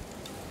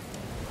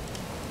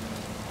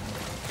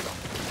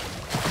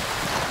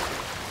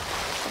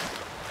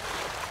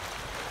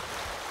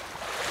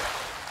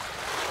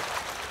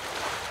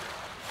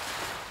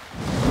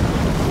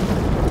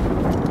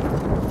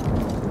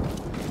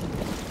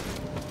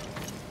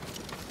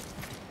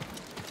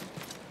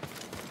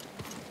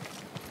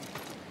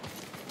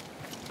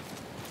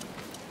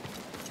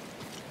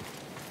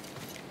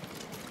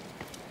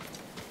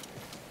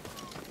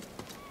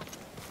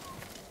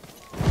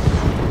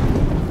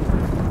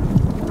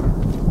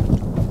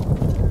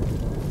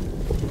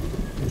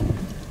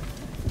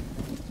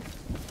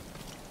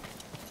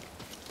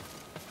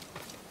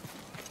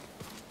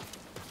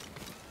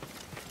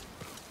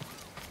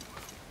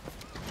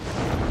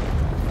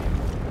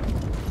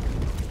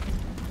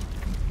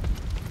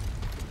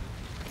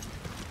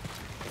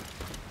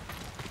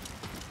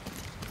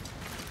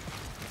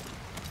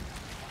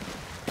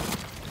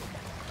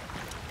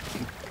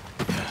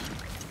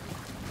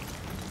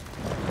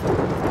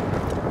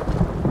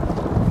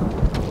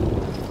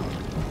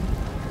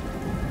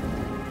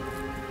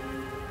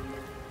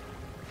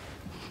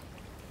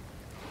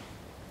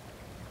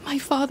 My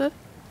father.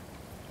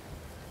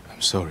 I'm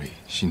sorry,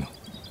 Shino.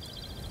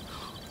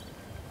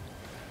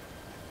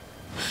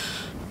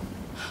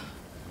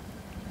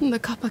 The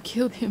Kappa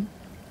killed him.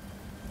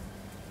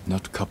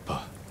 Not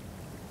Kappa.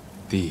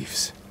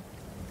 Thieves.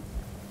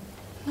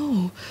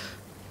 No.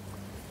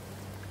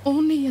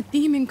 Only a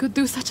demon could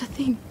do such a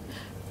thing.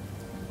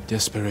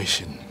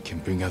 Desperation can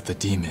bring out the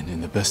demon in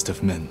the best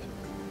of men.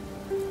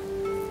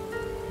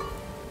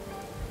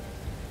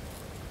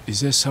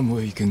 Is there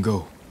somewhere you can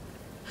go?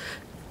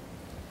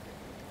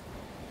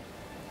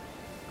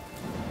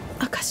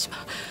 Akashima.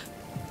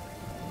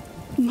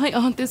 My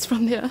aunt is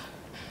from there.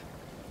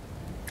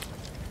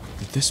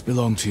 Did this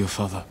belong to your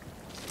father?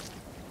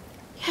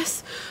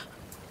 Yes.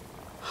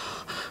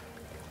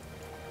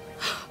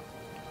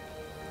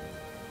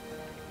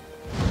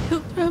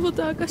 He'll travel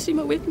to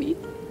Akashima with me.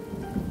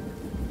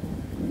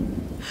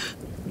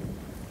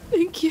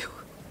 Thank you.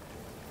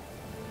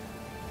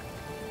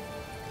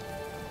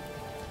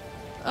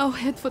 I'll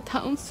head for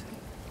town soon.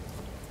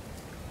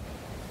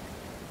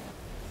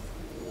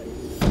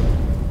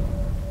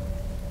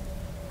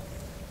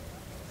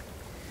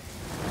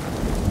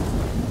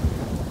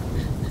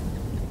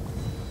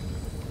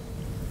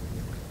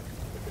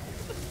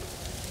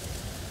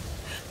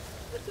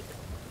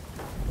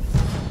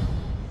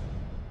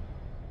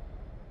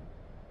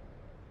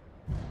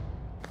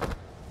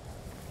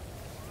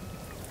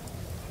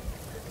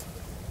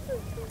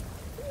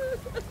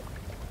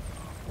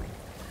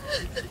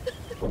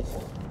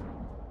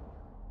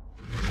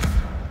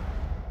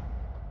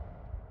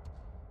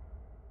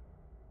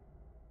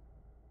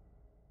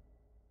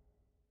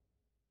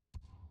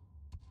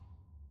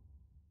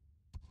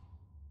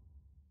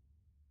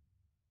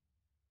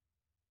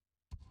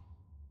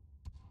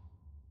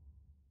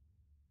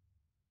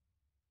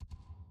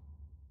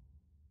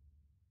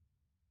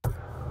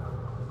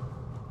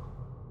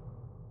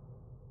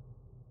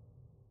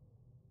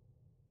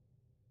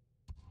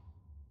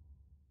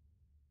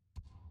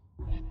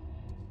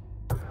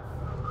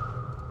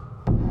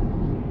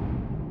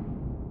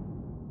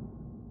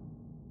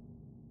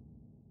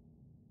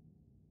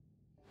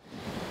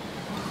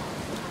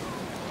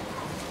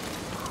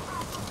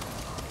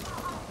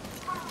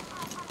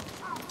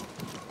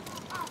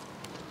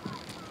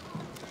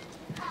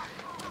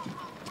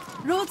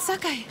 Lord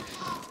Sakai!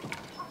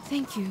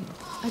 Thank you,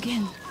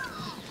 again.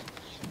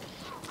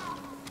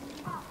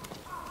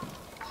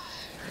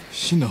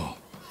 Shino,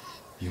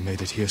 you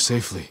made it here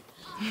safely.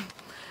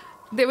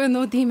 There were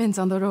no demons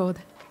on the road.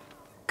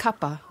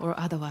 Kappa or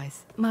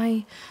otherwise.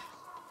 My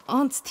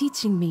aunt's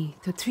teaching me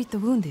to treat the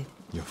wounded.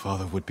 Your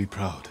father would be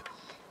proud.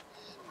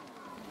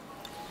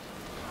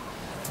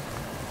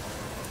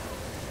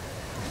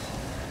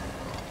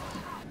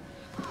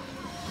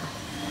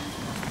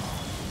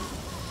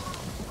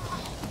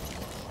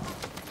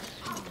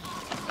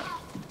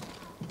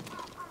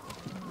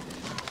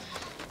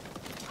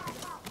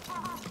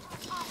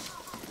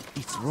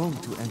 It's wrong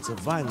to answer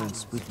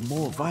violence with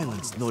more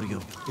violence,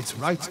 Norio. It's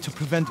right to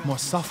prevent more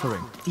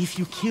suffering. If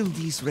you kill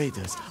these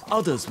raiders,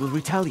 others will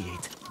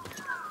retaliate.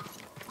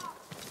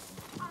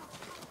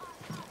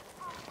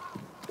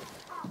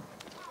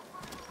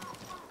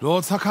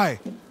 Lord Sakai,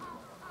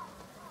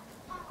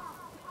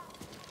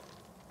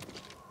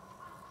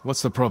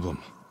 What's the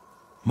problem?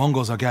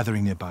 Mongols are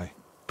gathering nearby,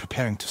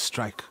 preparing to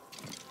strike.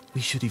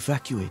 We should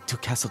evacuate to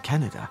Castle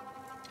Canada.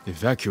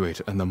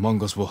 Evacuate and the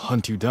Mongols will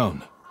hunt you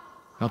down.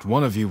 Not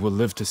one of you will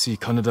live to see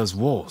Kanada's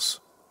walls.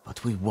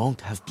 But we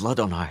won't have blood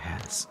on our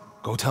hands.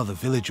 Go tell the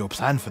village your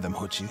plan for them,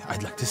 Hochi.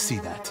 I'd like to see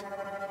that.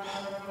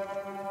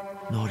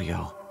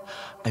 Norio,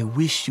 I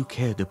wish you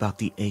cared about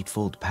the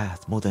Eightfold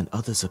Path more than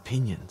others'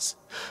 opinions.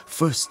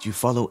 First, you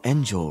follow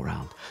Enjo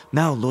around,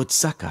 now Lord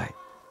Sakai.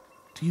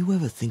 Do you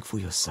ever think for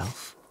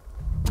yourself?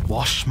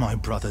 Wash my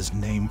brother's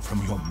name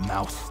from your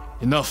mouth.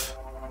 Enough!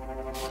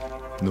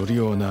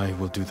 Norio and I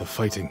will do the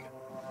fighting.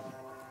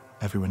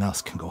 Everyone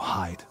else can go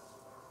hide.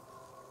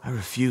 I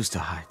refuse to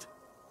hide.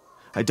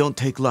 I don't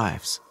take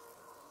lives,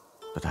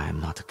 but I am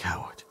not a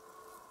coward.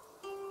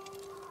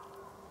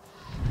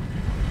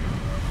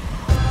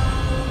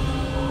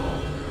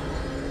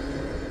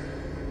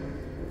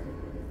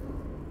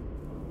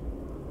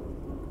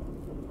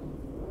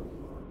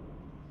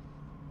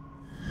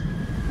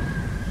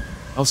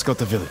 I'll scout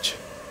the village.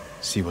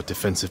 See what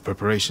defensive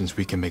preparations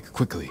we can make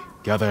quickly.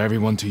 Gather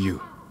everyone to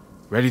you.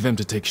 Ready them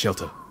to take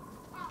shelter.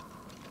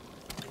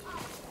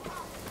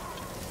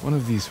 One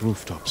of these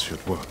rooftops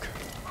should work.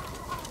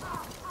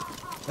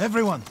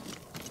 Everyone,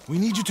 we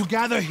need you to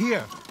gather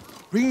here.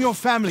 Bring your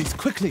families,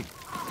 quickly.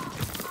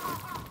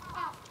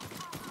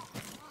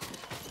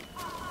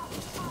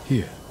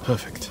 Here,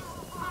 perfect.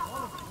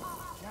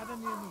 Gather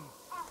near me.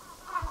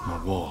 More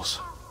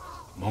walls.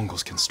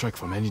 Mongols can strike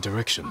from any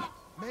direction.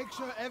 Make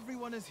sure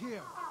everyone is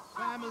here.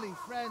 Family,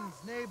 friends,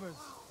 neighbors.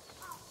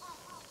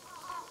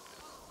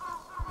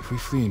 If we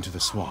flee into the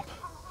swamp,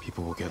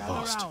 people will get Gather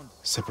lost, around.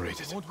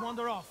 separated. Don't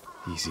wander off.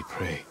 Easy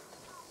prey.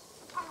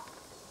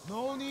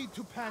 No need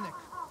to panic.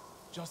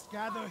 Just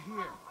gather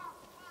here.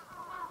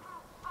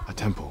 A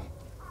temple.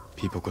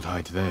 People could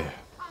hide there.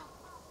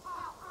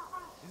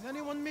 Is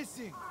anyone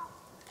missing?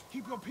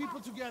 Keep your people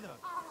together.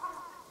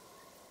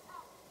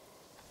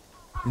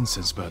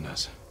 Incense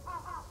burners.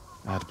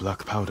 Add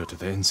black powder to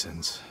the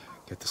incense.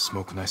 Get the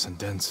smoke nice and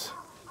dense.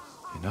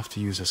 Enough to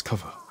use as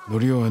cover.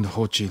 Norio and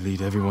Hochi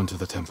lead everyone to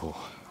the temple.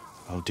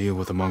 I'll deal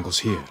with the Mongols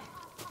here.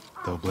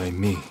 They'll blame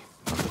me,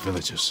 not the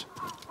villagers.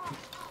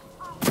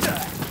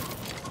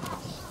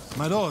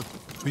 My lord,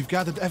 we've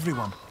gathered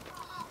everyone.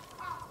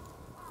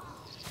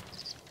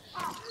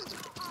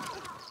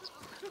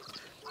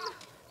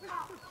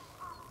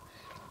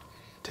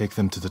 Take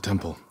them to the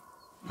temple.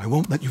 I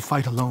won't let you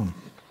fight alone.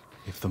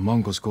 If the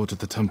Mongols go to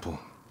the temple,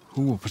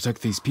 who will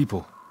protect these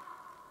people?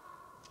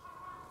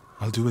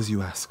 I'll do as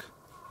you ask.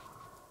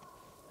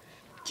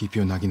 Keep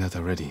your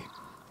naginata ready.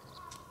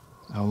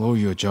 I'll owe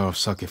you a jar of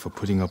sake for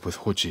putting up with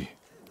Hochi.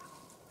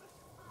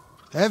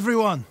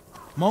 Everyone,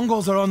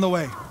 Mongols are on the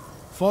way.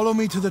 Follow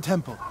me to the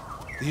temple.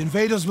 The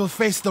invaders will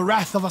face the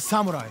wrath of a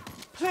samurai.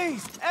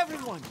 Please,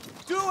 everyone,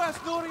 do as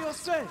Norio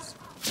says.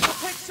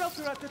 Take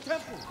shelter at the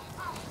temple.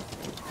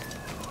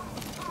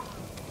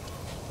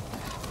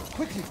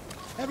 Quickly,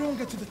 everyone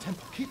get to the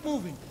temple. Keep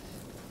moving.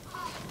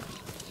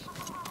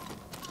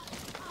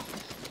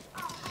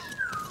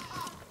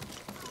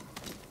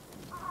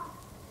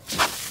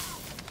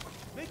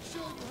 Make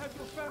sure you have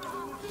your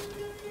family with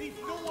you. Leave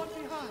no one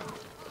behind.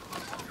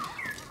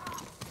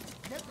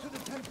 Get to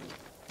the temple.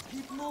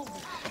 Keep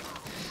moving.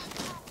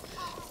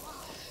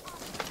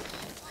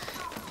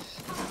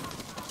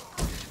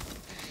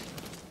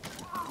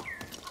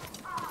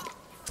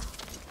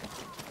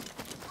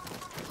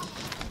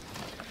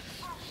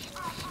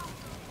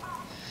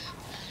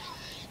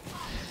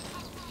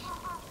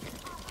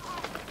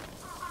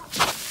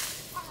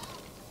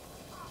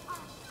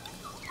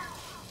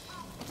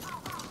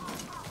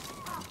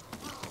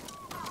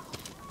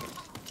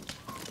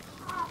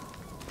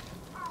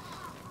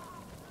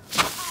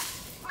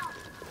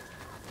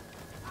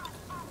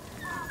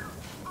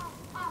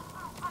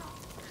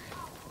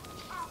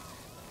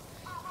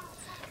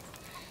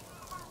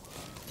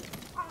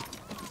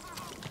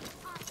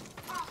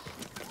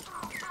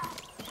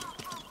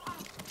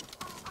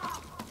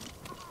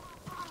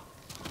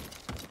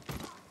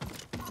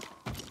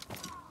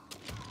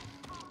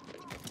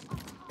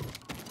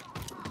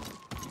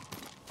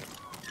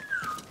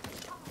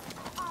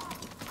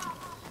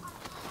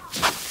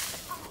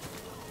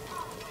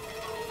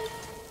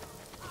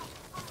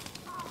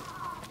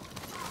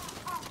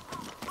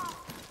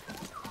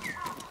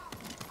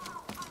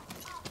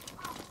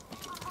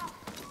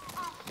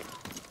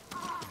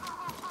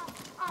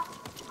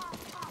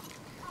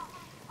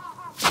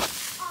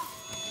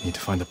 Need to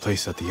find a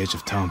place at the edge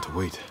of town to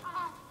wait.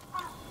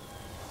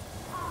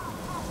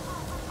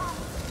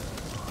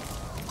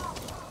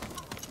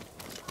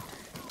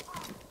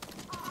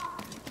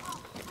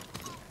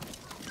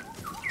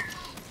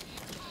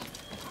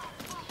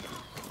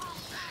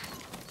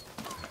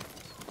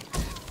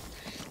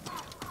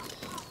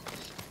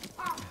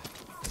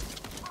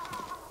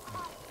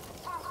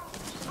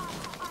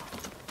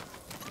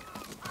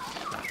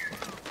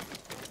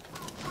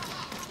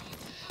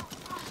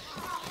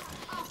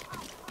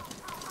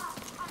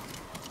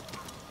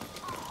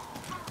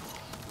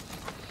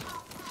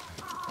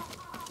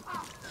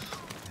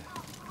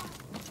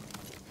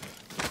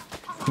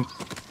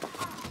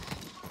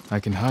 I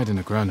can hide in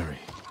a granary.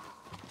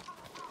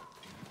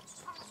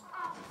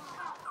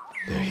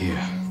 They're here.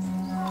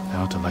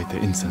 Now to light the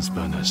incense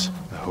burners.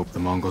 I hope the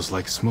Mongols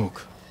like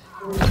smoke.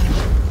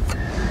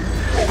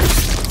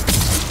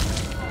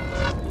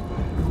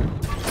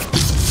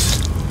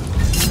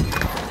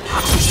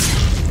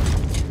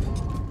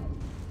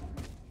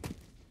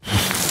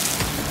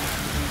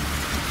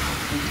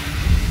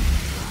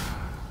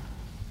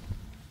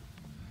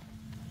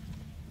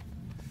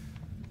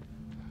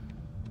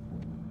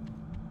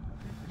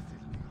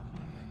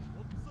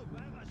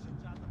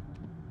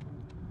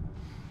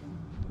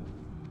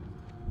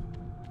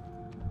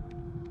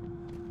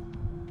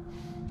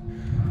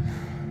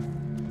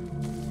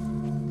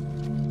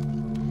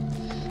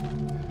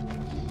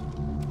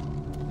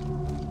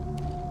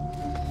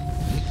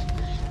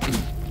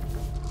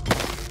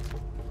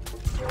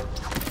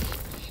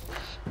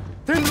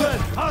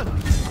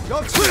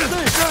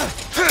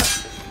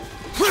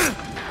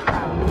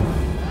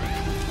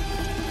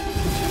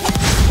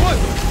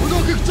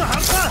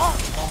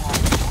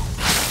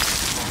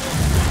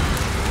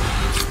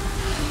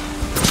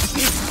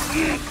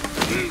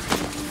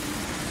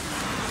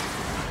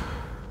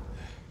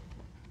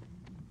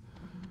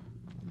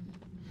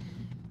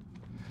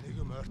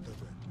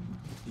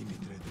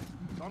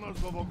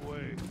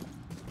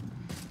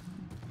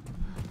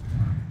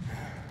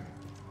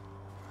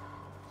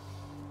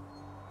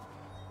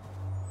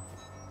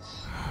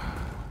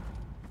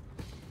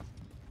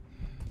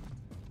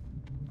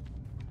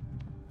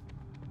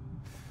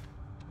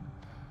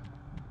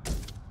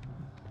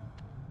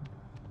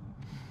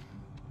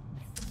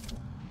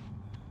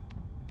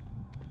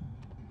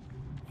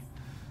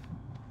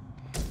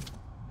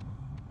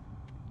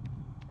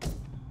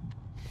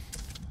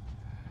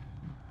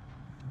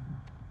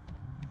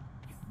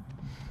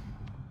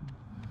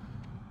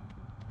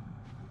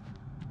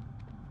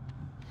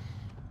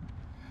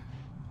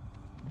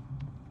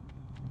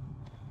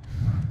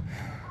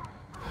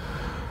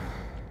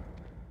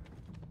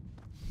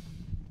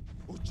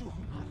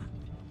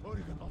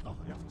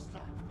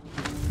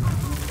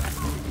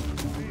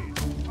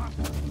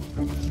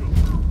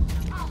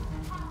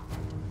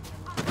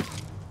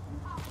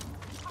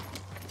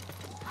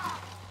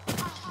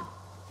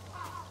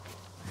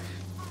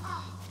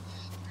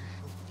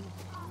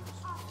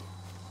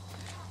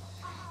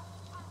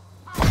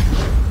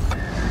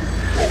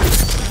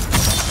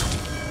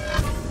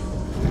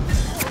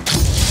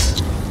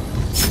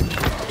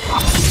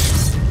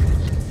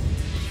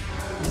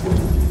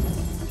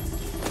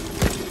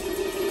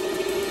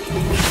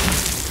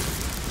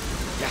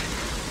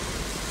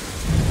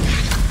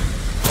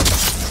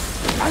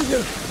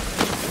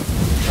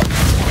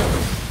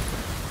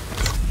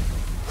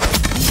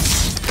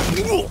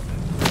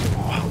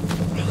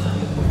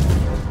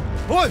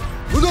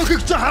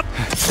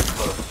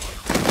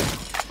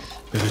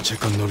 Better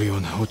check on Norio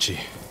and Hochi.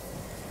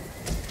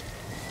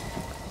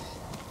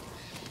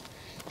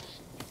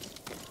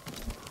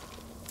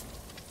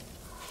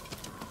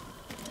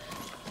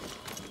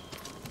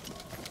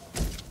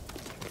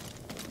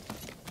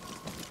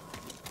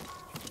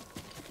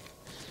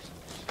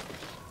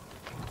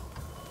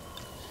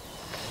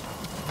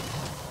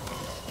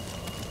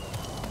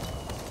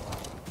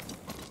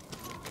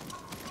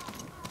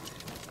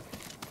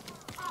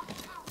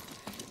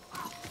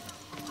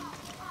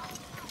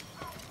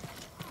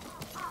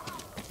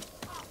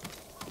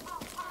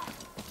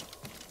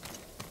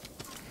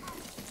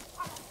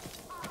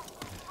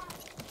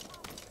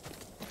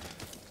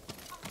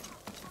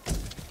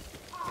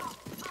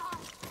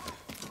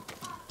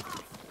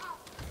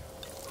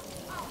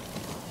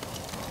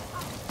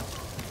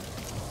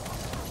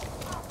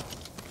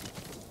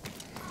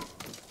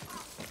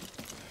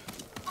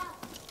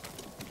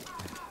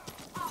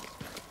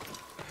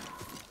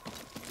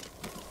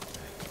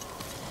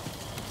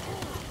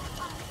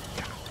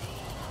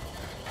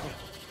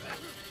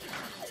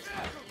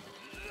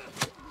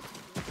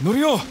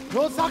 Norio!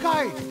 Lord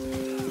Sakai!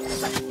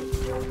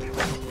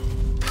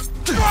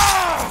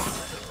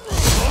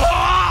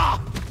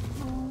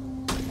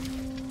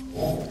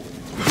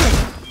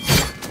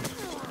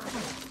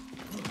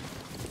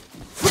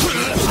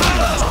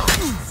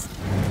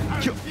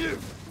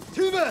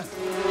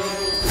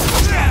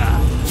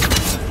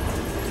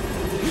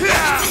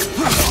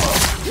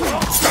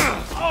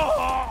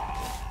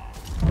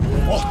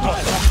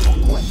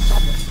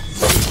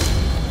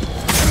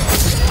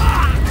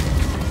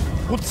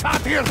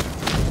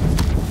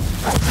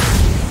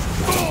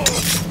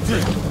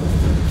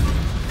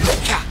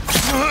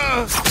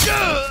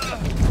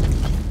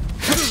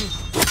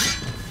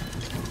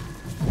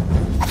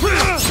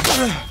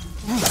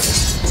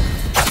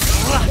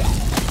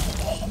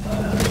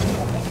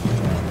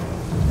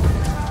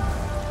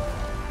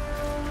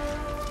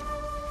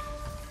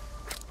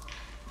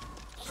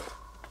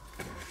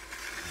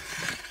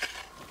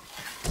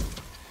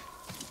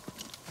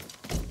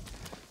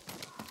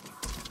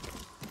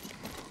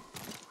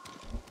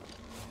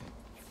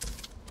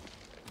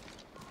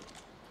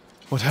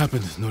 What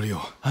happened,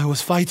 Norio? I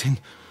was fighting.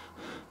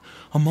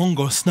 A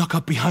Mongol snuck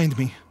up behind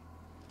me.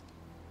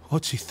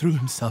 Hochi threw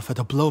himself at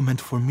a blow meant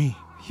for me.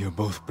 You're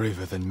both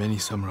braver than many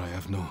samurai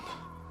I've known.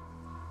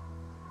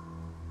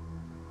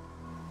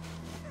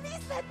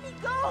 Please let me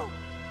go!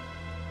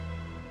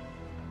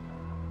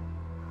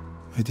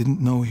 I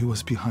didn't know he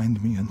was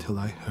behind me until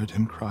I heard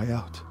him cry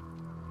out.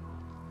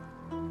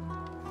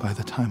 By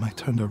the time I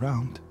turned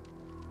around,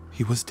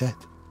 he was dead.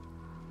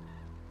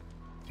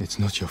 It's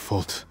not your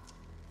fault.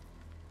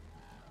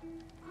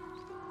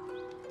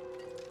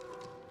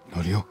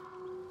 Norio?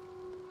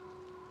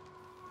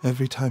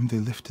 Every time they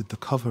lifted the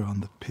cover on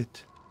the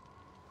pit,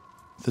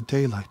 the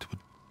daylight would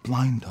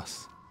blind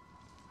us.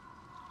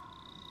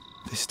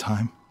 This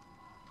time,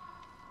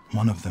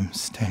 one of them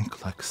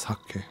stank like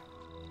sake.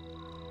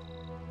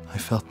 I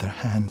felt their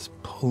hands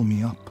pull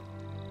me up,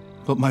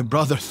 but my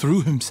brother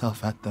threw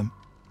himself at them.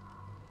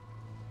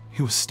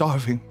 He was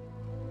starving,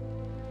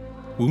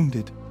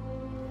 wounded,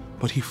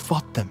 but he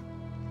fought them.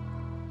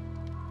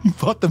 You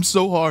fought them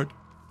so hard.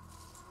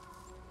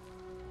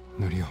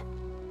 Norio,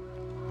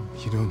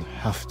 you don't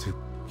have to.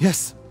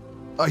 Yes,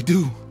 I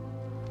do.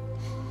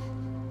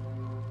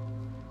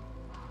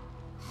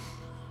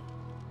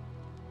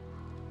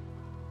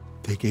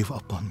 They gave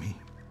up on me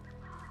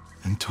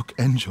and took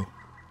Enjo.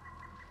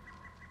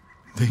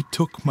 They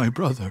took my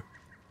brother.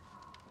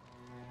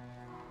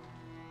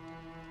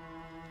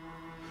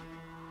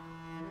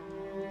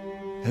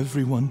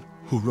 Everyone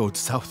who rode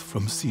south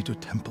from Cedar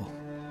Temple.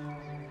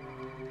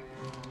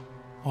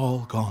 All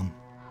gone.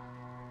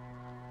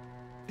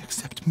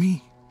 Except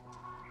me.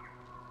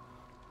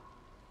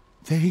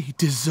 They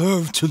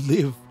deserve to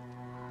live.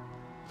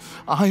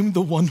 I'm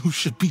the one who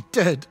should be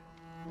dead.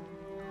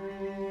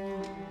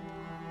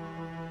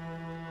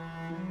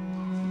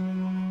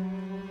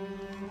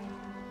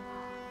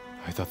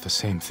 I thought the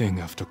same thing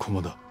after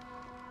Komoda.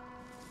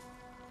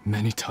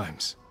 Many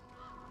times.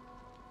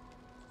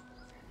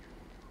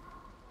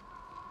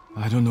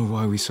 I don't know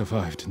why we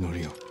survived,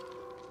 Norio.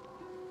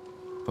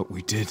 But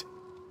we did.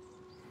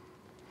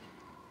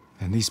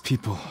 And these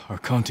people are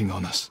counting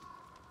on us.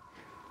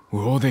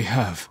 We're all they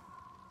have.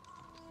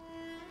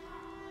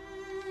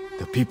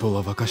 The people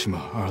of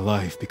Akashima are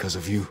alive because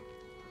of you.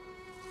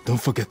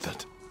 Don't forget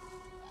that.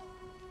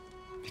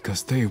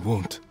 Because they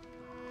won't.